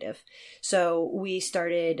alternative. So we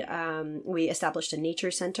established a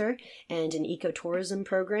nature center and an ecotourism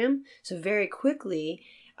program. So very quickly,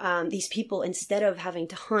 these people, instead of having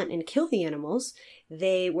to hunt and kill the animals,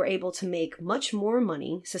 they were able to make much more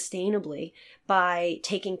money sustainably by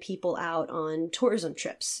taking people out on tourism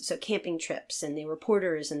trips, so camping trips, and they were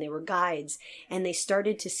porters and they were guides, and they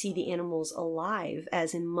started to see the animals alive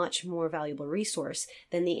as a much more valuable resource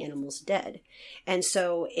than the animals dead. And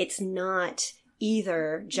so it's not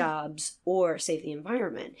either jobs or save the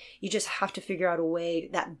environment. You just have to figure out a way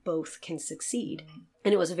that both can succeed.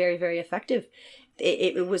 And it was very, very effective.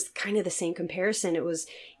 It was kind of the same comparison. It was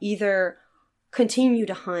either continue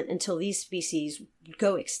to hunt until these species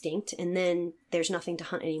go extinct and then there's nothing to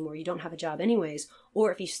hunt anymore. You don't have a job anyways. Or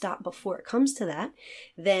if you stop before it comes to that,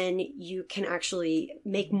 then you can actually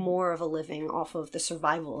make more of a living off of the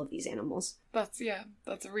survival of these animals. That's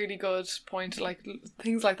a really good point. Like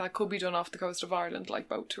things like that could be done off the coast of Ireland, like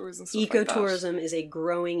boat tours and stuff like that. Ecotourism is a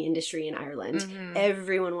growing industry in Ireland.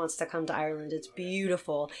 Everyone wants to come to Ireland. It's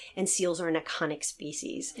beautiful. And seals are an iconic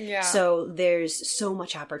species. Yeah. So there's so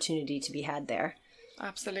much opportunity to be had there.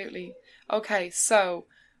 Absolutely. Okay, so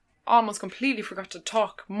almost completely forgot to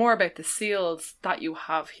talk more about the seals that you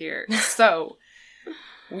have here. So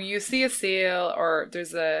when you see a seal or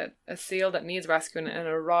there's a seal that needs rescuing and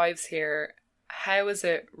arrives here, how is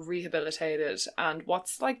it rehabilitated and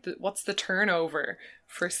what's the turnover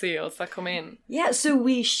for seals that come in? Yeah, so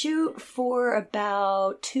we shoot for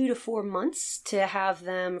about 2 to 4 months to have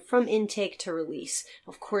them from intake to release.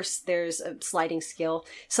 Of course, there's a sliding scale.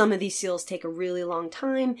 Some of these seals take a really long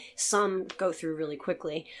time. Some go through really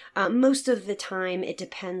quickly. Most of the time, it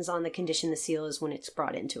depends on the condition the seal is when it's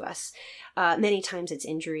brought into us. Many times it's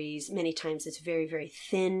injuries. Many times it's very, very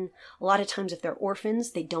thin. A lot of times if they're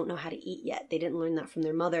orphans, they don't know how to eat yet. They didn't learn that from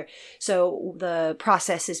their mother. So the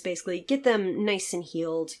process is basically get them nice and healed,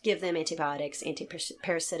 give them antibiotics,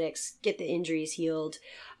 antiparasitics, get the injuries healed,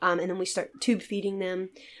 and then we start tube feeding them.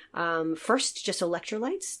 First, just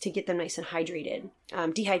electrolytes to get them nice and hydrated.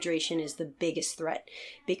 Dehydration is the biggest threat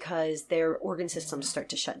because their organ systems start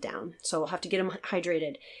to shut down. So we'll have to get them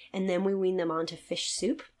hydrated. And then we wean them onto fish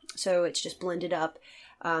soup. So it's just blended up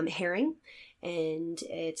herring, and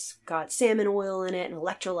it's got salmon oil in it and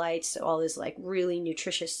electrolytes, all this like really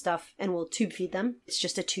nutritious stuff, and we'll tube feed them. It's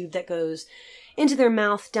just a tube that goes into their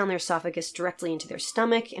mouth, down their esophagus, directly into their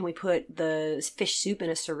stomach, and we put the fish soup in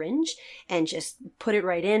a syringe and just put it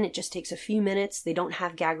right in. It just takes a few minutes. They don't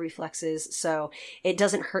have gag reflexes, so it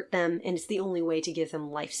doesn't hurt them, and it's the only way to give them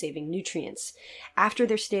life-saving nutrients. After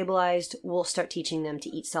they're stabilized, we'll start teaching them to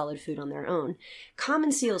eat solid food on their own.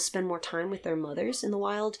 Common seals spend more time with their mothers in the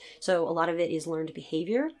wild, so a lot of it is learned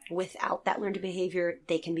behavior. Without that learned behavior,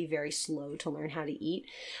 they can be very slow to learn how to eat.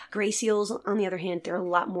 Gray seals, on the other hand, they're a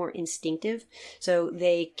lot more instinctive. So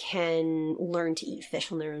they can learn to eat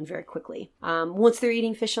fish on their own very quickly. Once they're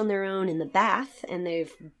eating fish on their own in the bath and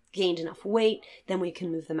they've gained enough weight, then we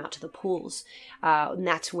can move them out to the pools. And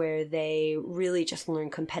that's where they really just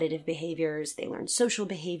learn competitive behaviors. They learn social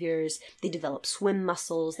behaviors. They develop swim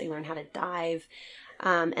muscles. They learn how to dive.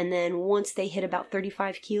 And then once they hit about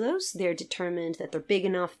 35 kilos, they're determined that they're big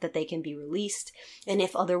enough that they can be released. And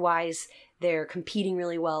if otherwise they're competing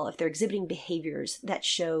really well, if they're exhibiting behaviors that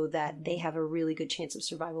show that they have a really good chance of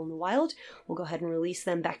survival in the wild, we'll go ahead and release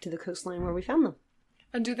them back to the coastline where we found them.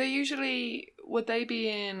 And do they would they be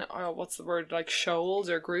in, like shoals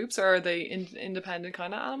or groups, or are they independent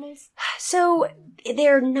kind of animals? So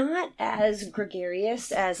they're not as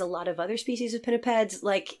gregarious as a lot of other species of pinnipeds.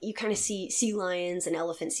 Like you kind of see sea lions and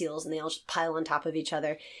elephant seals and they all just pile on top of each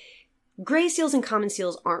other. Gray seals and common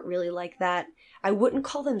seals aren't really like that. I wouldn't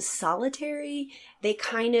call them solitary. They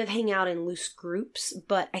kind of hang out in loose groups,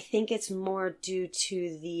 but I think it's more due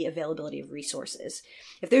to the availability of resources.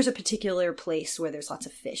 If there's a particular place where there's lots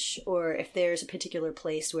of fish, or if there's a particular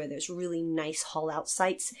place where there's really nice haul-out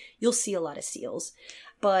sites, you'll see a lot of seals.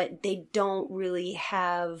 But they don't really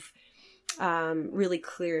have really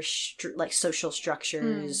clear social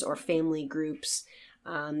structures or family groups.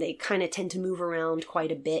 They kind of tend to move around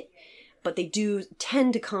quite a bit. But they do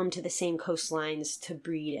tend to come to the same coastlines to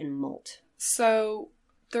breed and molt. So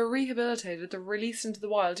they're rehabilitated, they're released into the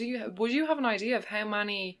wild. Would you have an idea of how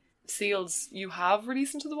many seals you have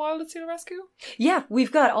released into the wild at Seal Rescue? Yeah,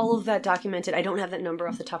 we've got all of that documented. I don't have that number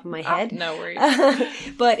off the top of my head. No worries.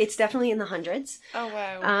 But it's definitely in the hundreds. Oh,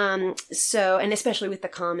 wow. So, and especially with the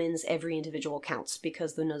commons, every individual counts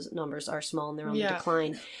because the numbers are small and they're on the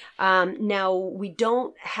decline. Now, we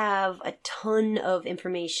don't have a ton of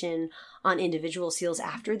information on individual seals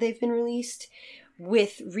after they've been released.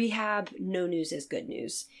 With rehab, no news is good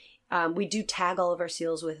news. We do tag all of our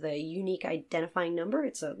seals with a unique identifying number.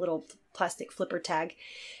 It's a little plastic flipper tag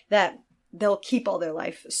that they'll keep all their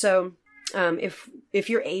life. So if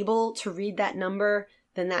you're able to read that number,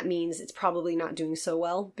 then that means it's probably not doing so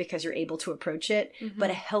well because you're able to approach it. Mm-hmm. But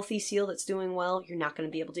a healthy seal that's doing well, you're not going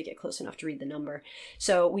to be able to get close enough to read the number.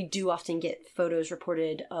 So we do often get photos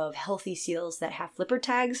reported of healthy seals that have flipper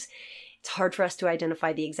tags. It's hard for us to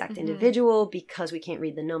identify the exact individual because we can't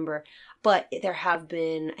read the number. But there have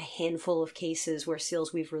been a handful of cases where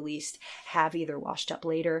seals we've released have either washed up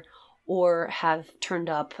later or have turned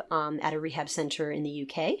up at a rehab center in the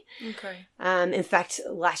UK. Okay. In fact,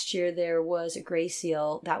 last year there was a gray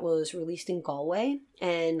seal that was released in Galway,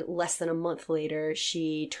 and less than a month later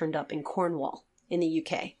she turned up in Cornwall in the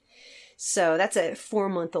UK. So that's a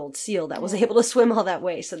 4-month-old seal that was able to swim all that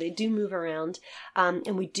way. So they do move around.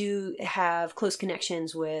 And we do have close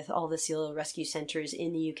connections with all the seal rescue centers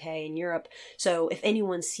in the UK and Europe. So if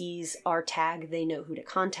anyone sees our tag, they know who to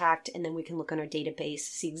contact. And then we can look on our database,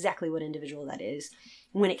 see exactly what individual that is,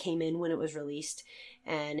 when it came in, when it was released.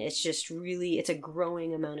 And it's just really, it's a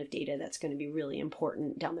growing amount of data that's going to be really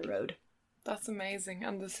important down the road. That's amazing.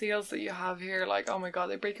 And the seals that you have here, like, oh my God,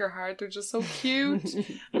 they break your heart. They're just so cute.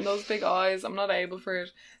 And those big eyes, I'm not able for it.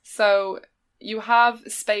 So you have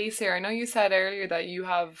space here. I know you said earlier that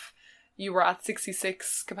you were at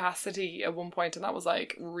 66 capacity at one point, and that was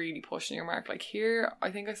like really pushing your mark. Like here, I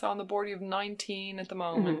think I saw on the board you have 19 at the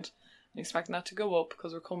moment. Mm-hmm. I'm expecting that to go up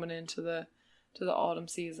because we're coming into the autumn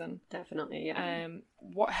season. Definitely, yeah.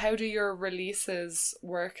 How do your releases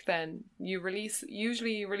work then? You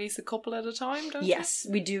usually release a couple at a time, don't you? Yes,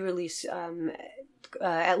 we do release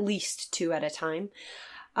at least 2 at a time.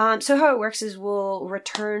 So how it works is we'll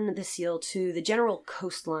return the seal to the general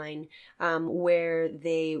coastline where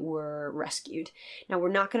they were rescued. Now, we're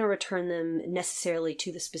not going to return them necessarily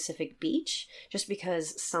to the specific beach, just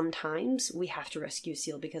because sometimes we have to rescue a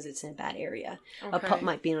seal because it's in a bad area. Okay. A pup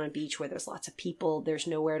might be on a beach where there's lots of people, there's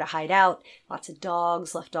nowhere to hide out, lots of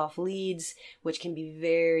dogs left off leads, which can be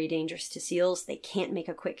very dangerous to seals. They can't make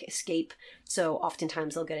a quick escape, so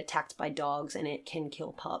oftentimes they'll get attacked by dogs and it can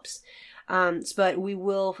kill pups. But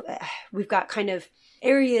we've got kind of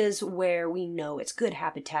areas where we know it's good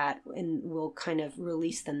habitat and we'll kind of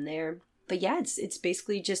release them there. But yeah, it's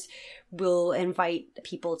basically just, we'll invite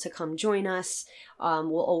people to come join us.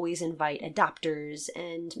 We'll always invite adopters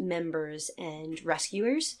and members and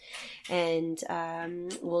rescuers. And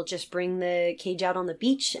we'll just bring the cage out on the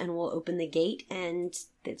beach and we'll open the gate and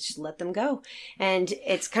just let them go. And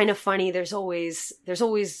it's kind of funny. There's always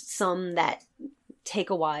some that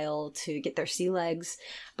take a while to get their sea legs,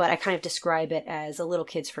 but I kind of describe it as a little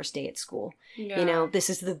kid's first day at school. Yeah. You know, this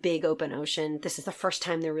is the big open ocean. This is the first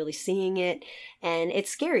time they're really seeing it, and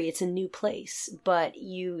it's scary. It's a new place, but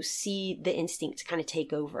you see the instinct kind of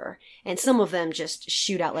take over, and some of them just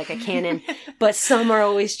shoot out like a cannon, but some are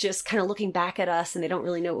always just kind of looking back at us and they don't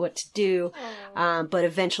really know what to do. But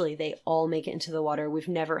eventually they all make it into the water. We've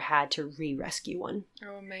never had to re-rescue one.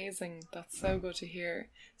 Oh, amazing. That's so good to hear.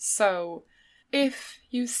 So if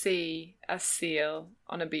you see a seal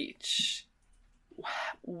on a beach,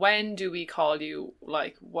 when do we call you?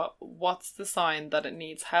 Like, what's the sign that it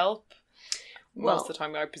needs help? Most of the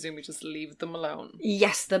time, I presume we just leave them alone.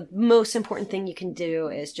 Yes, the most important thing you can do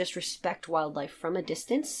is just respect wildlife from a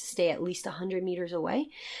distance. Stay at least 100 meters away.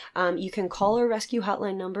 You can call our rescue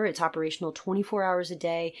hotline number. It's operational 24 hours a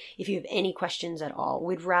day if you have any questions at all.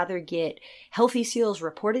 We'd rather get healthy seals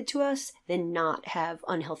reported to us than not have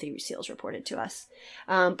unhealthy seals reported to us.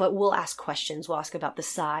 But we'll ask questions. We'll ask about the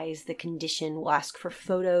size, the condition. We'll ask for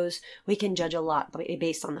photos. We can judge a lot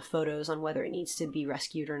based on the photos on whether it needs to be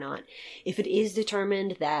rescued or not. If it is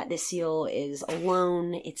determined that the seal is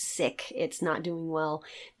alone, it's sick, it's not doing well,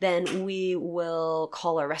 then we will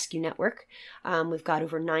call our rescue network. We've got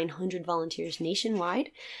over 900 volunteers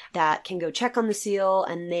nationwide that can go check on the seal,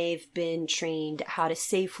 and they've been trained how to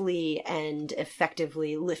safely and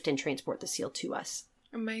effectively lift and transport the seal to us.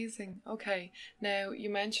 Amazing. Okay. Now,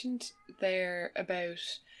 you mentioned there about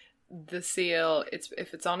the seal.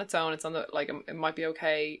 If it's on its own, it's on the, like, it might be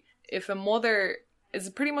okay. If a mother is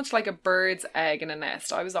pretty much like a bird's egg in a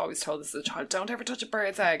nest. I was always told this as a child, don't ever touch a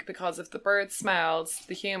bird's egg, because if the bird smells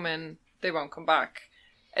the human, they won't come back.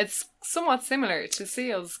 It's somewhat similar to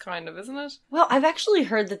seals, kind of, isn't it? Well, I've actually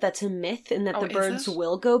heard that that's a myth and that the birds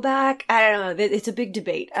will go back. I don't know. It's a big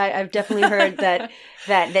debate. I've definitely heard that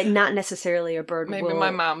not necessarily a bird will. Maybe my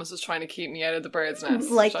mom was just trying to keep me out of the bird's nest,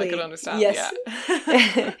 likely. which I could understand. Yes.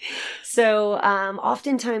 Yeah. So,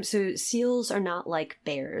 oftentimes, seals are not like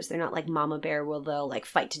bears. They're not like mama bear where they'll like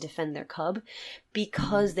fight to defend their cub.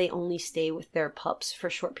 Because they only stay with their pups for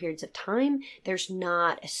short periods of time, there's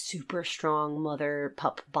not a super strong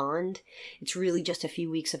mother-pup bond. It's really just a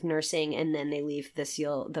few weeks of nursing, and then they leave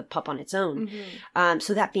the pup on its own. Mm-hmm.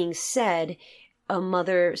 So that being said, a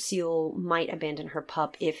mother seal might abandon her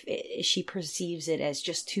pup if she perceives it as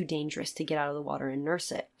just too dangerous to get out of the water and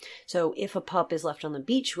nurse it. So if a pup is left on the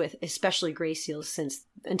beach with, especially gray seals, since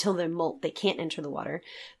until they're molt, they can't enter the water,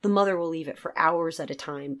 the mother will leave it for hours at a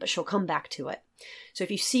time, but she'll come back to it. So if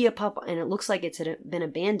you see a pup and it looks like it's been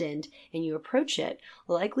abandoned and you approach it,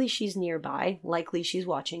 likely she's nearby, likely she's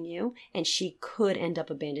watching you, and she could end up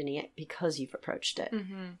abandoning it because you've approached it.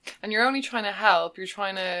 Mm-hmm. And you're only trying to help. You're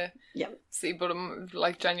trying to see, but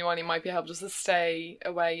like genuinely might be help just to stay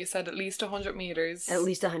away. You said at least 100 meters. At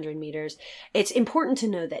least 100 meters. It's important to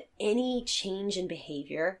know that any change in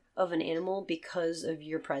behavior of an animal because of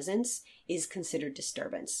your presence is considered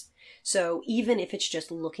disturbance. So even if it's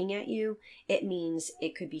just looking at you, it means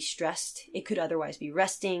it could be stressed. It could otherwise be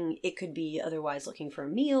resting. It could be otherwise looking for a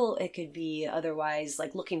meal. It could be otherwise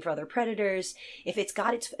like looking for other predators. If it's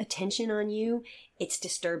got its attention on you, it's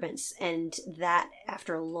disturbance. And that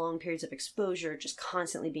after long periods of exposure, just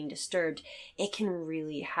constantly being disturbed, it can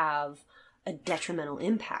really have a detrimental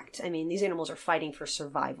impact. I mean, these animals are fighting for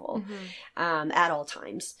survival at all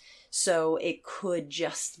times. So it could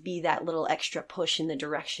just be that little extra push in the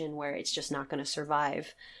direction where it's just not going to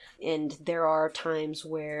survive. And there are times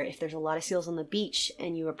where if there's a lot of seals on the beach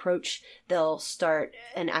and you approach, they'll start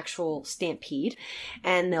an actual stampede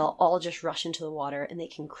and they'll all just rush into the water and they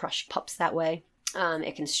can crush pups that way.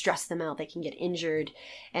 It can stress them out. They can get injured.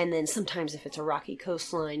 And then sometimes if it's a rocky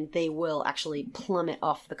coastline, they will actually plummet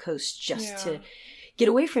off the coast just to get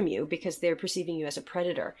away from you because they're perceiving you as a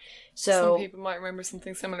predator. So some people might remember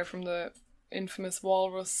something similar from the infamous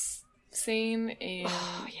walrus scene in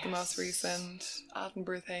the most recent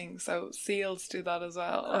Attenborough thing. So seals do that as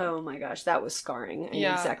well. Oh my gosh, that was scarring. I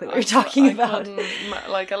know exactly what you're talking about.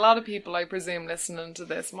 Like a lot of people, I presume, listening to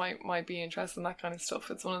this might be interested in that kind of stuff.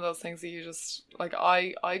 It's one of those things that you just like.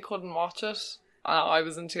 I couldn't watch it. I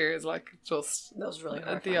was in tears, like just that was really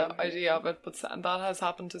at the idea of it. But that has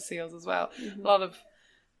happened to seals as well. Mm-hmm. A lot of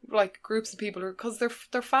like groups of people because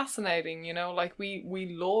they're fascinating, you know. Like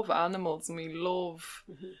we love animals and we love.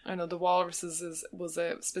 I know the walruses was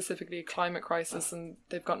specifically a climate crisis and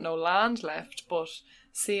they've got no land left. But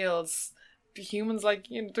seals, humans, like,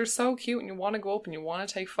 you know, they're so cute and you want to go up and you want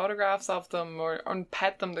to take photographs of them or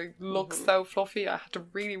pet them. They look so fluffy. I had to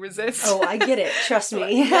really resist. Oh, I get it. Trust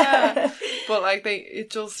me. But like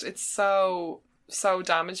it's so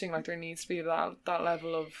damaging. Like there needs to be that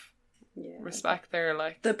level of respect there.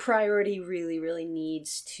 Like the priority really, really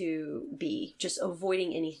needs to be just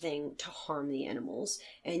avoiding anything to harm the animals.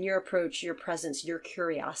 And your approach, your presence, your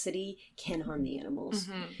curiosity can harm the animals.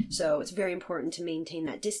 So it's very important to maintain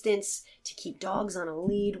that distance, to keep dogs on a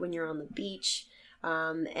lead when you're on the beach.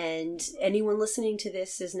 And anyone listening to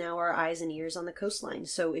this is now our eyes and ears on the coastline.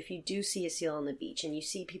 So if you do see a seal on the beach and you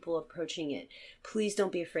see people approaching it, please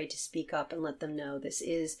don't be afraid to speak up and let them know this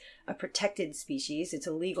is a protected species. It's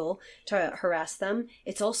illegal to harass them.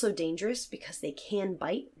 It's also dangerous because they can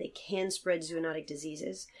bite. They can spread zoonotic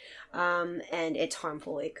diseases. And it's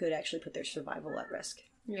harmful. It could actually put their survival at risk.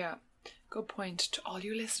 Yeah. Good point to all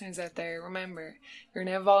you listeners out there. Remember, you're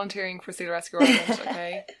now volunteering for Seal Rescue Ireland,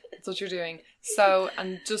 okay? That's what you're doing. So,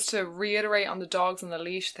 and just to reiterate on the dogs and the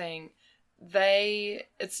leash thing,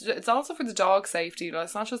 it's also for the dog safety. Like,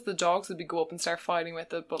 it's not just the dogs would go up and start fighting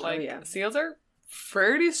with it, but like seals are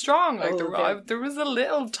fairly strong. Like there was a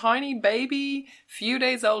little tiny baby, few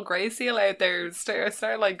days old grey seal out there.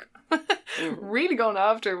 Start like really going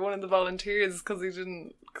after one of the volunteers because he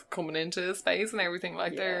didn't coming into his space and everything.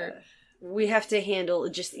 Like we have to handle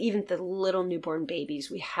just even the little newborn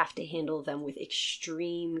babies. We have to handle them with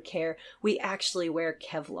extreme care. We actually wear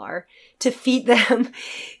Kevlar to feed them.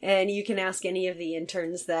 And you can ask any of the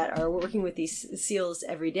interns that are working with these seals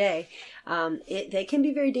every day. They can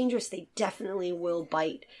be very dangerous. They definitely will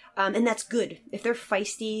bite. And that's good. If they're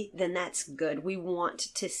feisty, then that's good. We want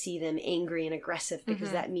to see them angry and aggressive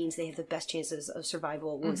because that means they have the best chances of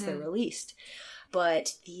survival once they're released.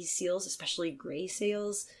 But these seals, especially gray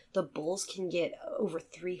seals, the bulls can get over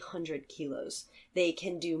 300 kilos. They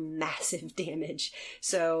can do massive damage.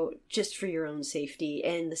 So just for your own safety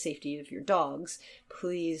and the safety of your dogs,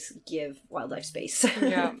 please give wildlife space.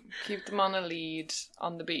 Yeah, keep them on a lead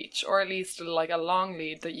on the beach, or at least like a long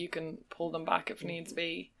lead that you can pull them back if needs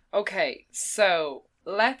be. Okay, so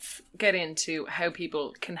let's get into how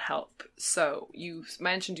people can help. So you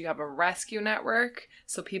mentioned you have a rescue network,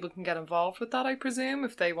 so people can get involved with that, I presume,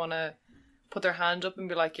 if they want to put their hand up and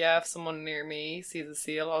be like, yeah, if someone near me sees a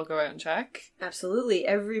seal, I'll go out and check. Absolutely.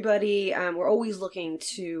 Everybody, we're always looking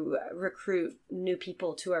to recruit new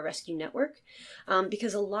people to our rescue network,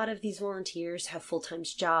 because a lot of these volunteers have full-time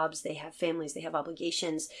jobs, they have families, they have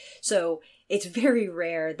obligations. So it's very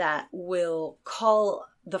rare that we'll call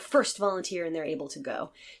the first volunteer and they're able to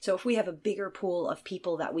go. So if we have a bigger pool of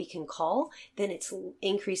people that we can call, then it's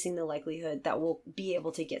increasing the likelihood that we'll be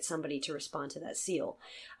able to get somebody to respond to that seal.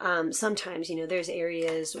 Sometimes, there's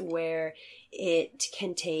areas where it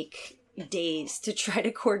can take days to try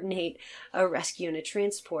to coordinate a rescue and a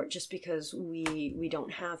transport, just because we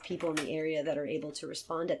don't have people in the area that are able to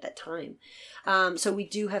respond at that time. So we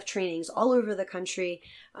do have trainings all over the country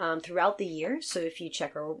throughout the year. So if you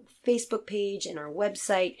check our Facebook page and our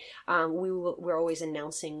website, we're always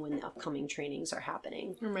announcing when the upcoming trainings are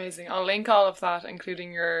happening. Amazing. I'll link all of that,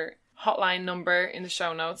 including your hotline number, in the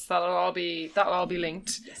show notes. That'll all be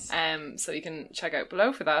linked. Yes. So you can check out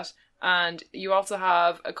below for that. And you also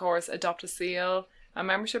have, of course, Adopt a Seal and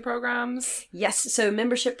membership programs. Yes, so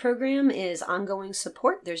membership program is ongoing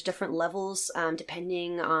support. There's different levels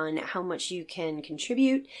depending on how much you can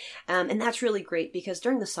contribute. And that's really great because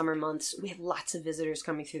during the summer months, we have lots of visitors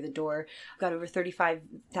coming through the door. We've got over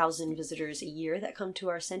 35,000 visitors a year that come to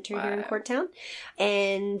our center here in Corktown.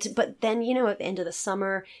 But then, at the end of the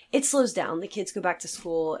summer, it slows down. The kids go back to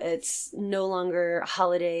school. It's no longer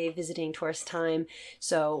holiday visiting tourist time.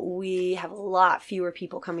 So we have a lot fewer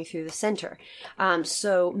people coming through the center.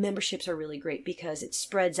 So memberships are really great because it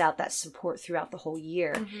spreads out that support throughout the whole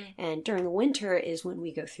year. Mm-hmm. And during the winter is when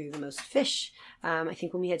we go through the most fish. I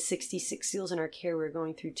think when we had 66 seals in our care, we were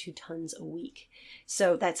going through 2 tons a week.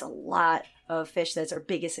 So that's a lot of fish. That's our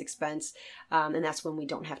biggest expense. And that's when we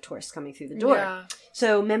don't have tourists coming through the door. Yeah.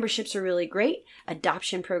 So memberships are really great.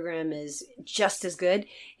 Adoption program is just as good.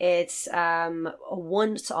 It's a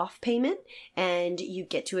once-off payment, and you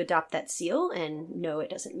get to adopt that seal. And no, it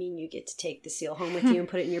doesn't mean you get to take the seal home with you and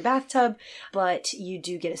put it in your bathtub, but you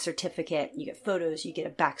do get a certificate. You get photos. You get a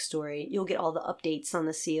backstory. You'll get all the updates on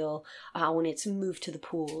the seal when it's moved to the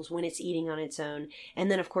pools, when it's eating on its own. And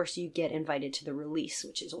then, of course, you get invited to the release,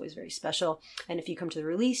 which is always very special. And if you come to the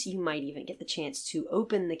release, you might even get the chance to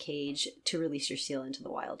open the cage to release your seal into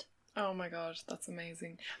the wild. Oh my god, that's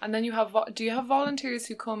amazing. And then do you have volunteers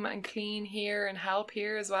who come and clean here and help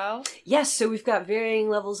here as well? Yes, so we've got varying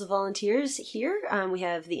levels of volunteers here. We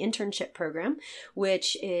have the internship program,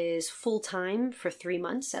 which is full-time for 3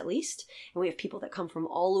 months at least. And we have people that come from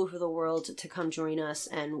all over the world to come join us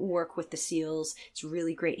and work with the seals. It's a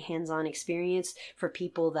really great hands-on experience for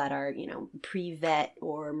people that are, pre-vet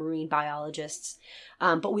or marine biologists.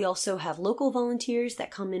 But we also have local volunteers that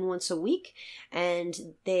come in once a week, and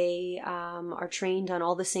they are trained on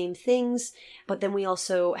all the same things. But then we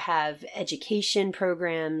also have education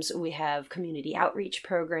programs. We have community outreach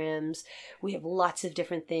programs. We have lots of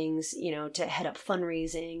different things, to head up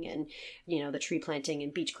fundraising and, the tree planting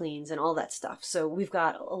and beach cleans and all that stuff. So we've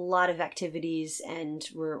got a lot of activities, and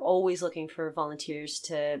we're always looking for volunteers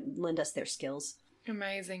to lend us their skills.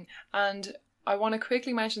 Amazing. And I want to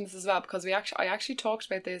quickly mention this as well, because I actually talked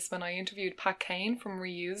about this when I interviewed Pat Kane from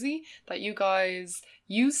Reusey, that you guys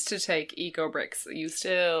used to take eco bricks. You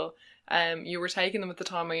still, you were taking them at the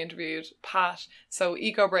time I interviewed Pat. So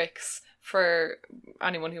eco bricks, for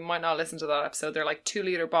anyone who might not listen to that episode, they're like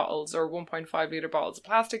 2-litre bottles or 1.5-litre bottles of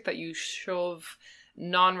plastic that you shove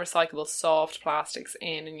non-recyclable soft plastics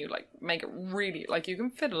in, and you make it really, you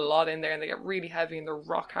can fit a lot in there, and they get really heavy and they're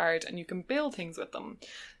rock hard, and you can build things with them.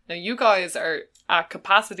 Now, you guys are at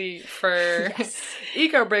capacity for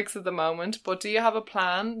eco bricks at the moment, but do you have a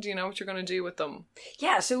plan? Do you know what you're going to do with them?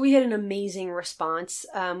 Yeah, so we had an amazing response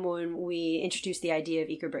when we introduced the idea of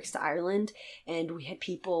eco bricks to Ireland, and we had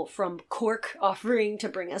people from Cork offering to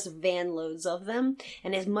bring us van loads of them.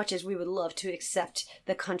 And as much as we would love to accept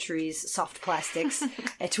the country's soft plastics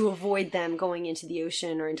to avoid them going into the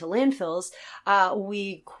ocean or into landfills,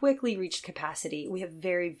 we quickly reached capacity. We have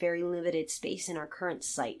very, very limited space in our current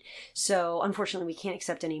site. date. So unfortunately, we can't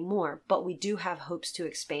accept any more, but we do have hopes to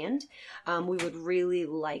expand. We would really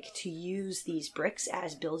like to use these bricks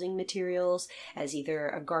as building materials, as either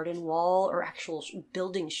a garden wall or actual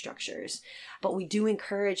building structures. But we do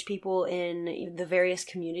encourage people in the various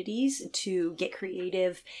communities to get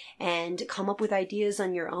creative and come up with ideas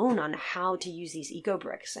on your own on how to use these eco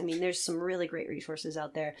bricks. I mean, there's some really great resources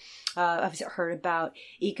out there. I've heard about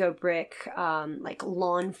eco brick, like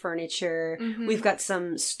lawn furniture. Mm-hmm. We've got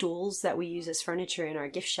some stools that we use as furniture in our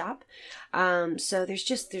gift shop. So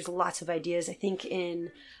there's lots of ideas. I think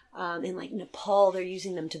in like Nepal, they're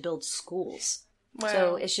using them to build schools. Wow.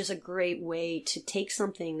 So it's just a great way to take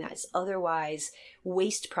something that's otherwise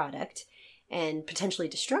waste product and potentially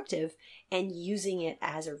destructive and using it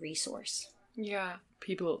as a resource. Yeah,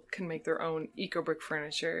 people can make their own eco-brick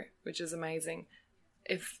furniture, which is amazing.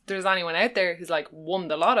 If there's anyone out there who's like won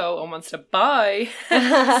the lotto and wants to buy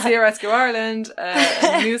Sea Rescue Ireland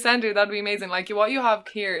a new centre, that'd be amazing. Like what you have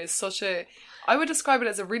here is such a, I would describe it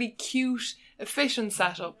as a really cute, efficient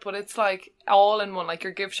setup, but it's like all in one. Like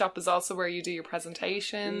your gift shop is also where you do your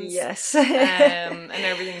presentations, yes, and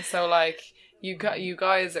everything. So like you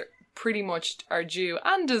guys pretty much are due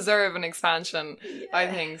and deserve an expansion. Yeah. I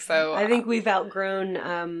think so. I think we've outgrown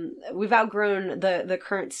the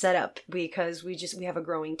current setup because we have a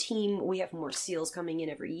growing team. We have more SEALs coming in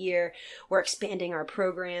every year. We're expanding our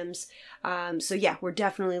programs. So yeah, we're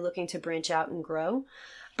definitely looking to branch out and grow.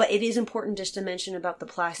 But it is important just to mention about the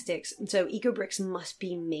plastics. So eco-bricks must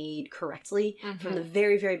be made correctly. Mm-hmm. From the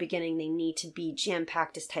very, very beginning, they need to be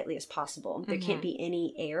jam-packed as tightly as possible. There can't be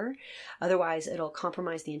any air. Otherwise, it'll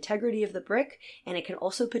compromise the integrity of the brick. And it can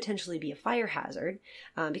also potentially be a fire hazard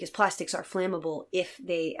because plastics are flammable if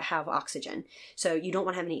they have oxygen. So you don't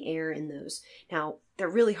want to have any air in those. Now, they're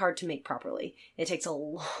really hard to make properly. It takes a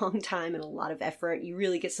long time and a lot of effort. You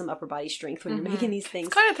really get some upper body strength when you're making these things.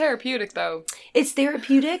 It's kind of therapeutic, though. It's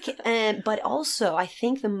therapeutic, but also I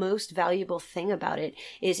think the most valuable thing about it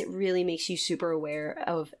is it really makes you super aware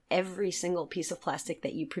of every single piece of plastic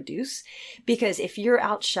that you produce. Because if you're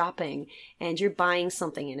out shopping and you're buying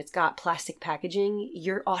something and it's got plastic packaging,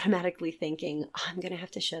 you're automatically thinking, I'm going to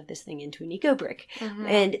have to shove this thing into an eco brick. Mm-hmm.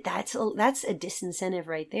 And that's a disincentive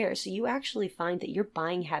right there. So you actually find that your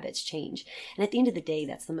buying habits change. And at the end of the day,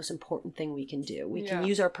 that's the most important thing we can do. We can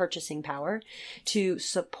use our purchasing power to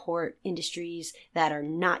support industries that are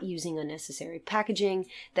not using unnecessary packaging,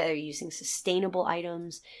 that are using sustainable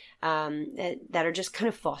items, that are just kind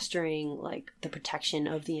of fostering like the protection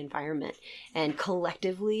of the environment. And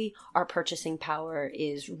collectively, our purchasing power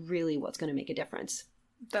is really what's going to make a difference.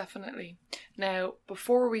 Definitely. Now,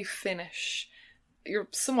 before we finish, you're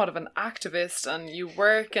somewhat of an activist and you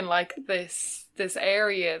work in like this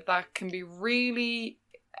area that can be really,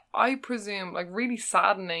 I presume, like really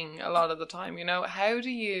saddening a lot of the time, you know. How do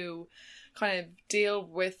you kind of deal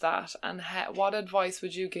with that, and what advice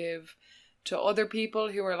would you give to other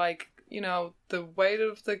people who are like, you know, the weight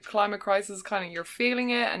of the climate crisis, kind of you're feeling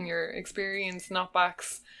it and you're experiencing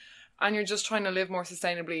knockbacks and you're just trying to live more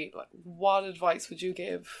sustainably? Like, what advice would you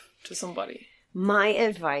give to somebody? My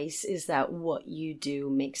advice is that what you do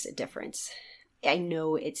makes a difference. I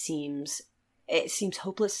know it seems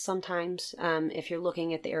hopeless sometimes. If you're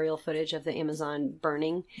looking at the aerial footage of the Amazon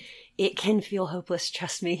burning, it can feel hopeless,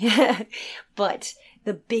 trust me. But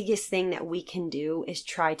the biggest thing that we can do is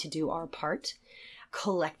try to do our part.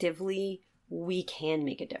 Collectively, we can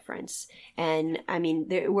make a difference. And I mean,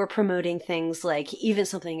 we're promoting things like even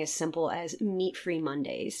something as simple as meat-free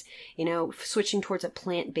Mondays. You know, switching towards a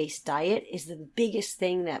plant-based diet is the biggest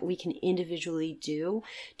thing that we can individually do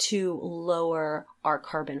to lower our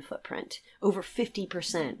carbon footprint. Over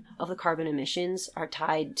 50% of the carbon emissions are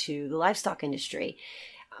tied to the livestock industry.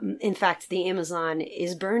 In fact, the Amazon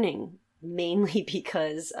is burning mainly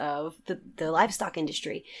because of the livestock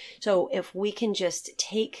industry. So if we can just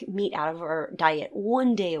take meat out of our diet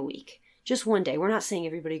one day a week, just one day, we're not saying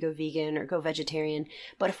everybody go vegan or go vegetarian,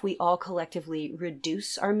 but if we all collectively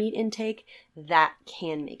reduce our meat intake, that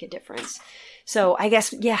can make a difference. So I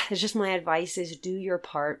guess, it's just my advice is do your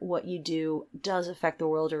part. What you do does affect the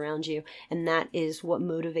world around you. And that is what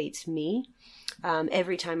motivates me.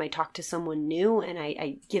 Every time I talk to someone new and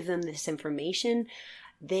I give them this information,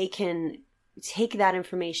 they can take that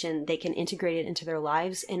information, they can integrate it into their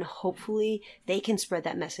lives, and hopefully they can spread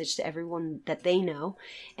that message to everyone that they know.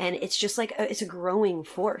 And it's just like, it's a growing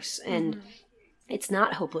force. And it's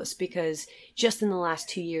not hopeless because just in the last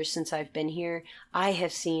 2 years since I've been here, I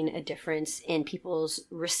have seen a difference in people's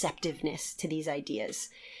receptiveness to these ideas,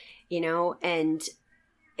 you know, and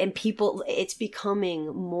people, it's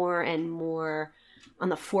becoming more and more on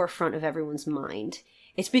the forefront of everyone's mind,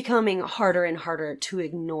 it's becoming harder and harder to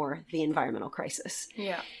ignore the environmental crisis.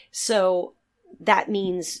 Yeah. So that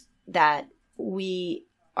means that we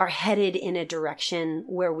are headed in a direction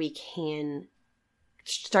where we can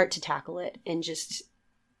start to tackle it, and just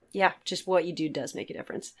what you do does make a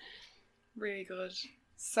difference. Really good.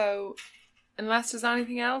 So, unless there's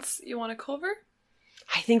anything else you want to cover?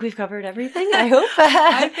 I think we've covered everything, I hope.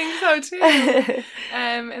 I think so too.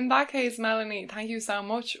 In that case, Melanie, thank you so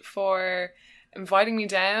much for inviting me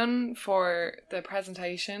down for the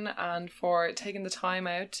presentation and for taking the time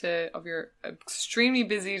out of your extremely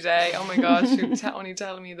busy day. Oh my gosh, you're only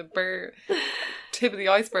telling me the tip of the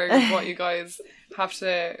iceberg of what you guys have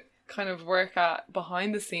to kind of work at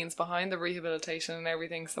behind the scenes, behind the rehabilitation and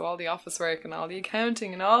everything. So all the office work and all the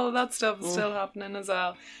accounting and all of that stuff is still happening as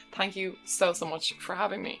well. Thank you so much for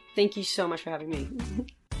having me. Thank you so much for having me.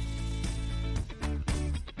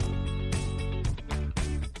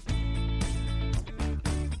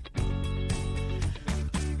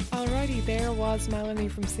 Alrighty, there was Melanie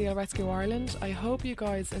from Seal Rescue Ireland. I hope you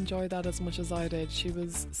guys enjoyed that as much as I did. She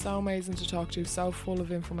was so amazing to talk to, so full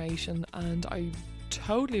of information, and I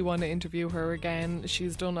totally want to interview her again.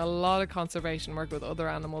 She's done a lot of conservation work with other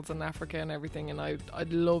animals in Africa and everything, and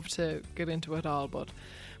I'd love to get into it all, but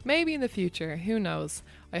maybe in the future, who knows.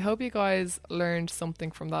 I hope you guys learned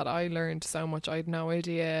something from that. I learned so much. I had no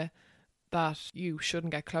idea that you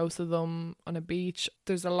shouldn't get close to them on a beach.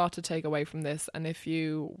 There's a lot to take away from this, and if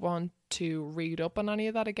you want to read up on any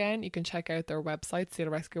of that again, you can check out their website,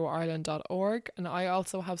 sealrescueireland.org, and I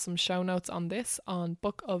also have some show notes on this on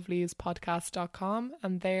bookofleavespodcast.com,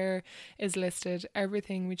 and there is listed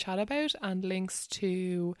everything we chat about and links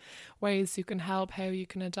to ways you can help, how you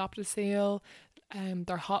can adopt a seal.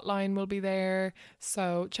 Their hotline will be there,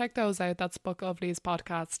 so check those out. That's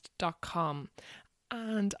bookofleavespodcast.com.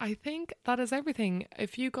 And I think that is everything.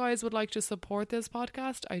 If you guys would like to support this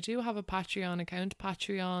podcast, I do have a Patreon account,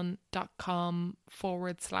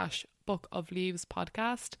 patreon.com/Book of Leaves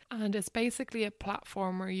podcast. And it's basically a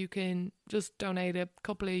platform where you can just donate a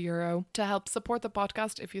couple of euro to help support the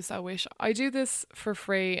podcast if you so wish. I do this for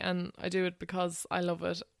free and I do it because I love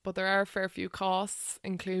it. But there are a fair few costs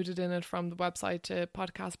included in it, from the website to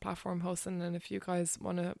podcast platform hosting. And if you guys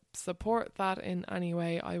want to support that in any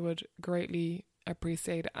way, I would greatly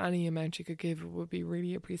appreciate any amount you could give. It would be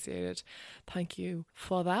really appreciated. Thank you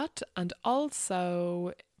for that. And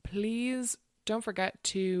also, please don't forget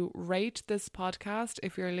to rate this podcast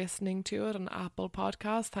if you're listening to it on Apple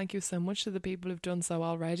Podcasts. Thank you so much to the people who've done so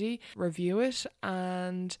already. Review it,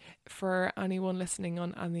 and for anyone listening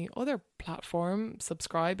on any other platform,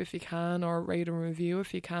 subscribe if you can, or rate and review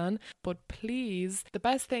if you can. But please, the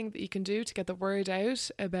best thing that you can do to get the word out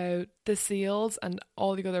about the seals and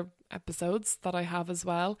all the other episodes that I have as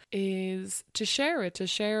well is to share it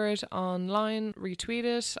online, retweet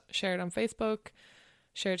it, share it on Facebook,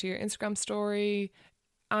 share it to your Instagram story.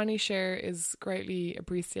 Any share is greatly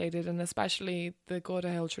appreciated, and especially the good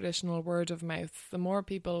old traditional word of mouth. The more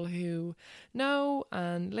people who know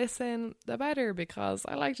and listen, the better, because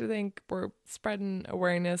I like to think we're spreading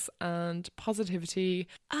awareness and positivity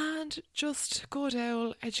and just good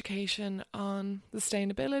old education on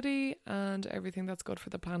sustainability and everything that's good for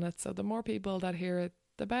the planet. So the more people that hear it,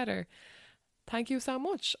 the better. Thank you so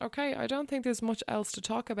much. Okay, I don't think there's much else to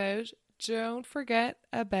talk about. Don't forget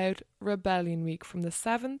about Rebellion Week from the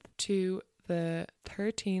 7th to the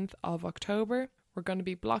 13th of October. We're going to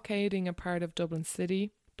be blockading a part of Dublin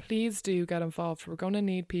City. Please do get involved. We're going to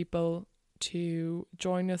need people to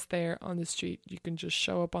join us there on the street. You can just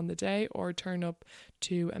show up on the day or turn up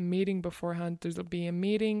to a meeting beforehand. There'll be a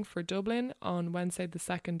meeting for Dublin on Wednesday the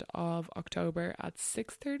 2nd of October at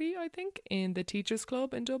 6:30, I think, in the Teachers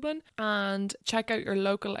Club in Dublin. And check out your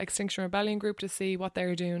local Extinction Rebellion group to see what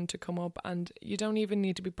they're doing to come up. And you don't even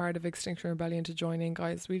need to be part of Extinction Rebellion to join in,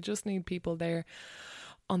 guys. We just need people there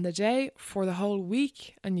on the day for the whole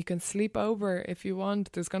week, and you can sleep over if you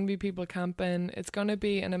want. There's going to be people camping. It's going to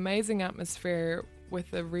be an amazing atmosphere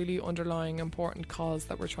with a really underlying important cause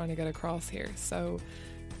that we're trying to get across here. So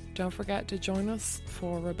don't forget to join us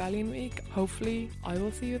for Rebellion Week. Hopefully I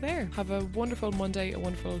will see you there. Have a wonderful Monday, a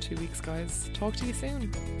wonderful 2 weeks, guys. Talk to you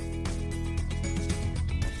soon.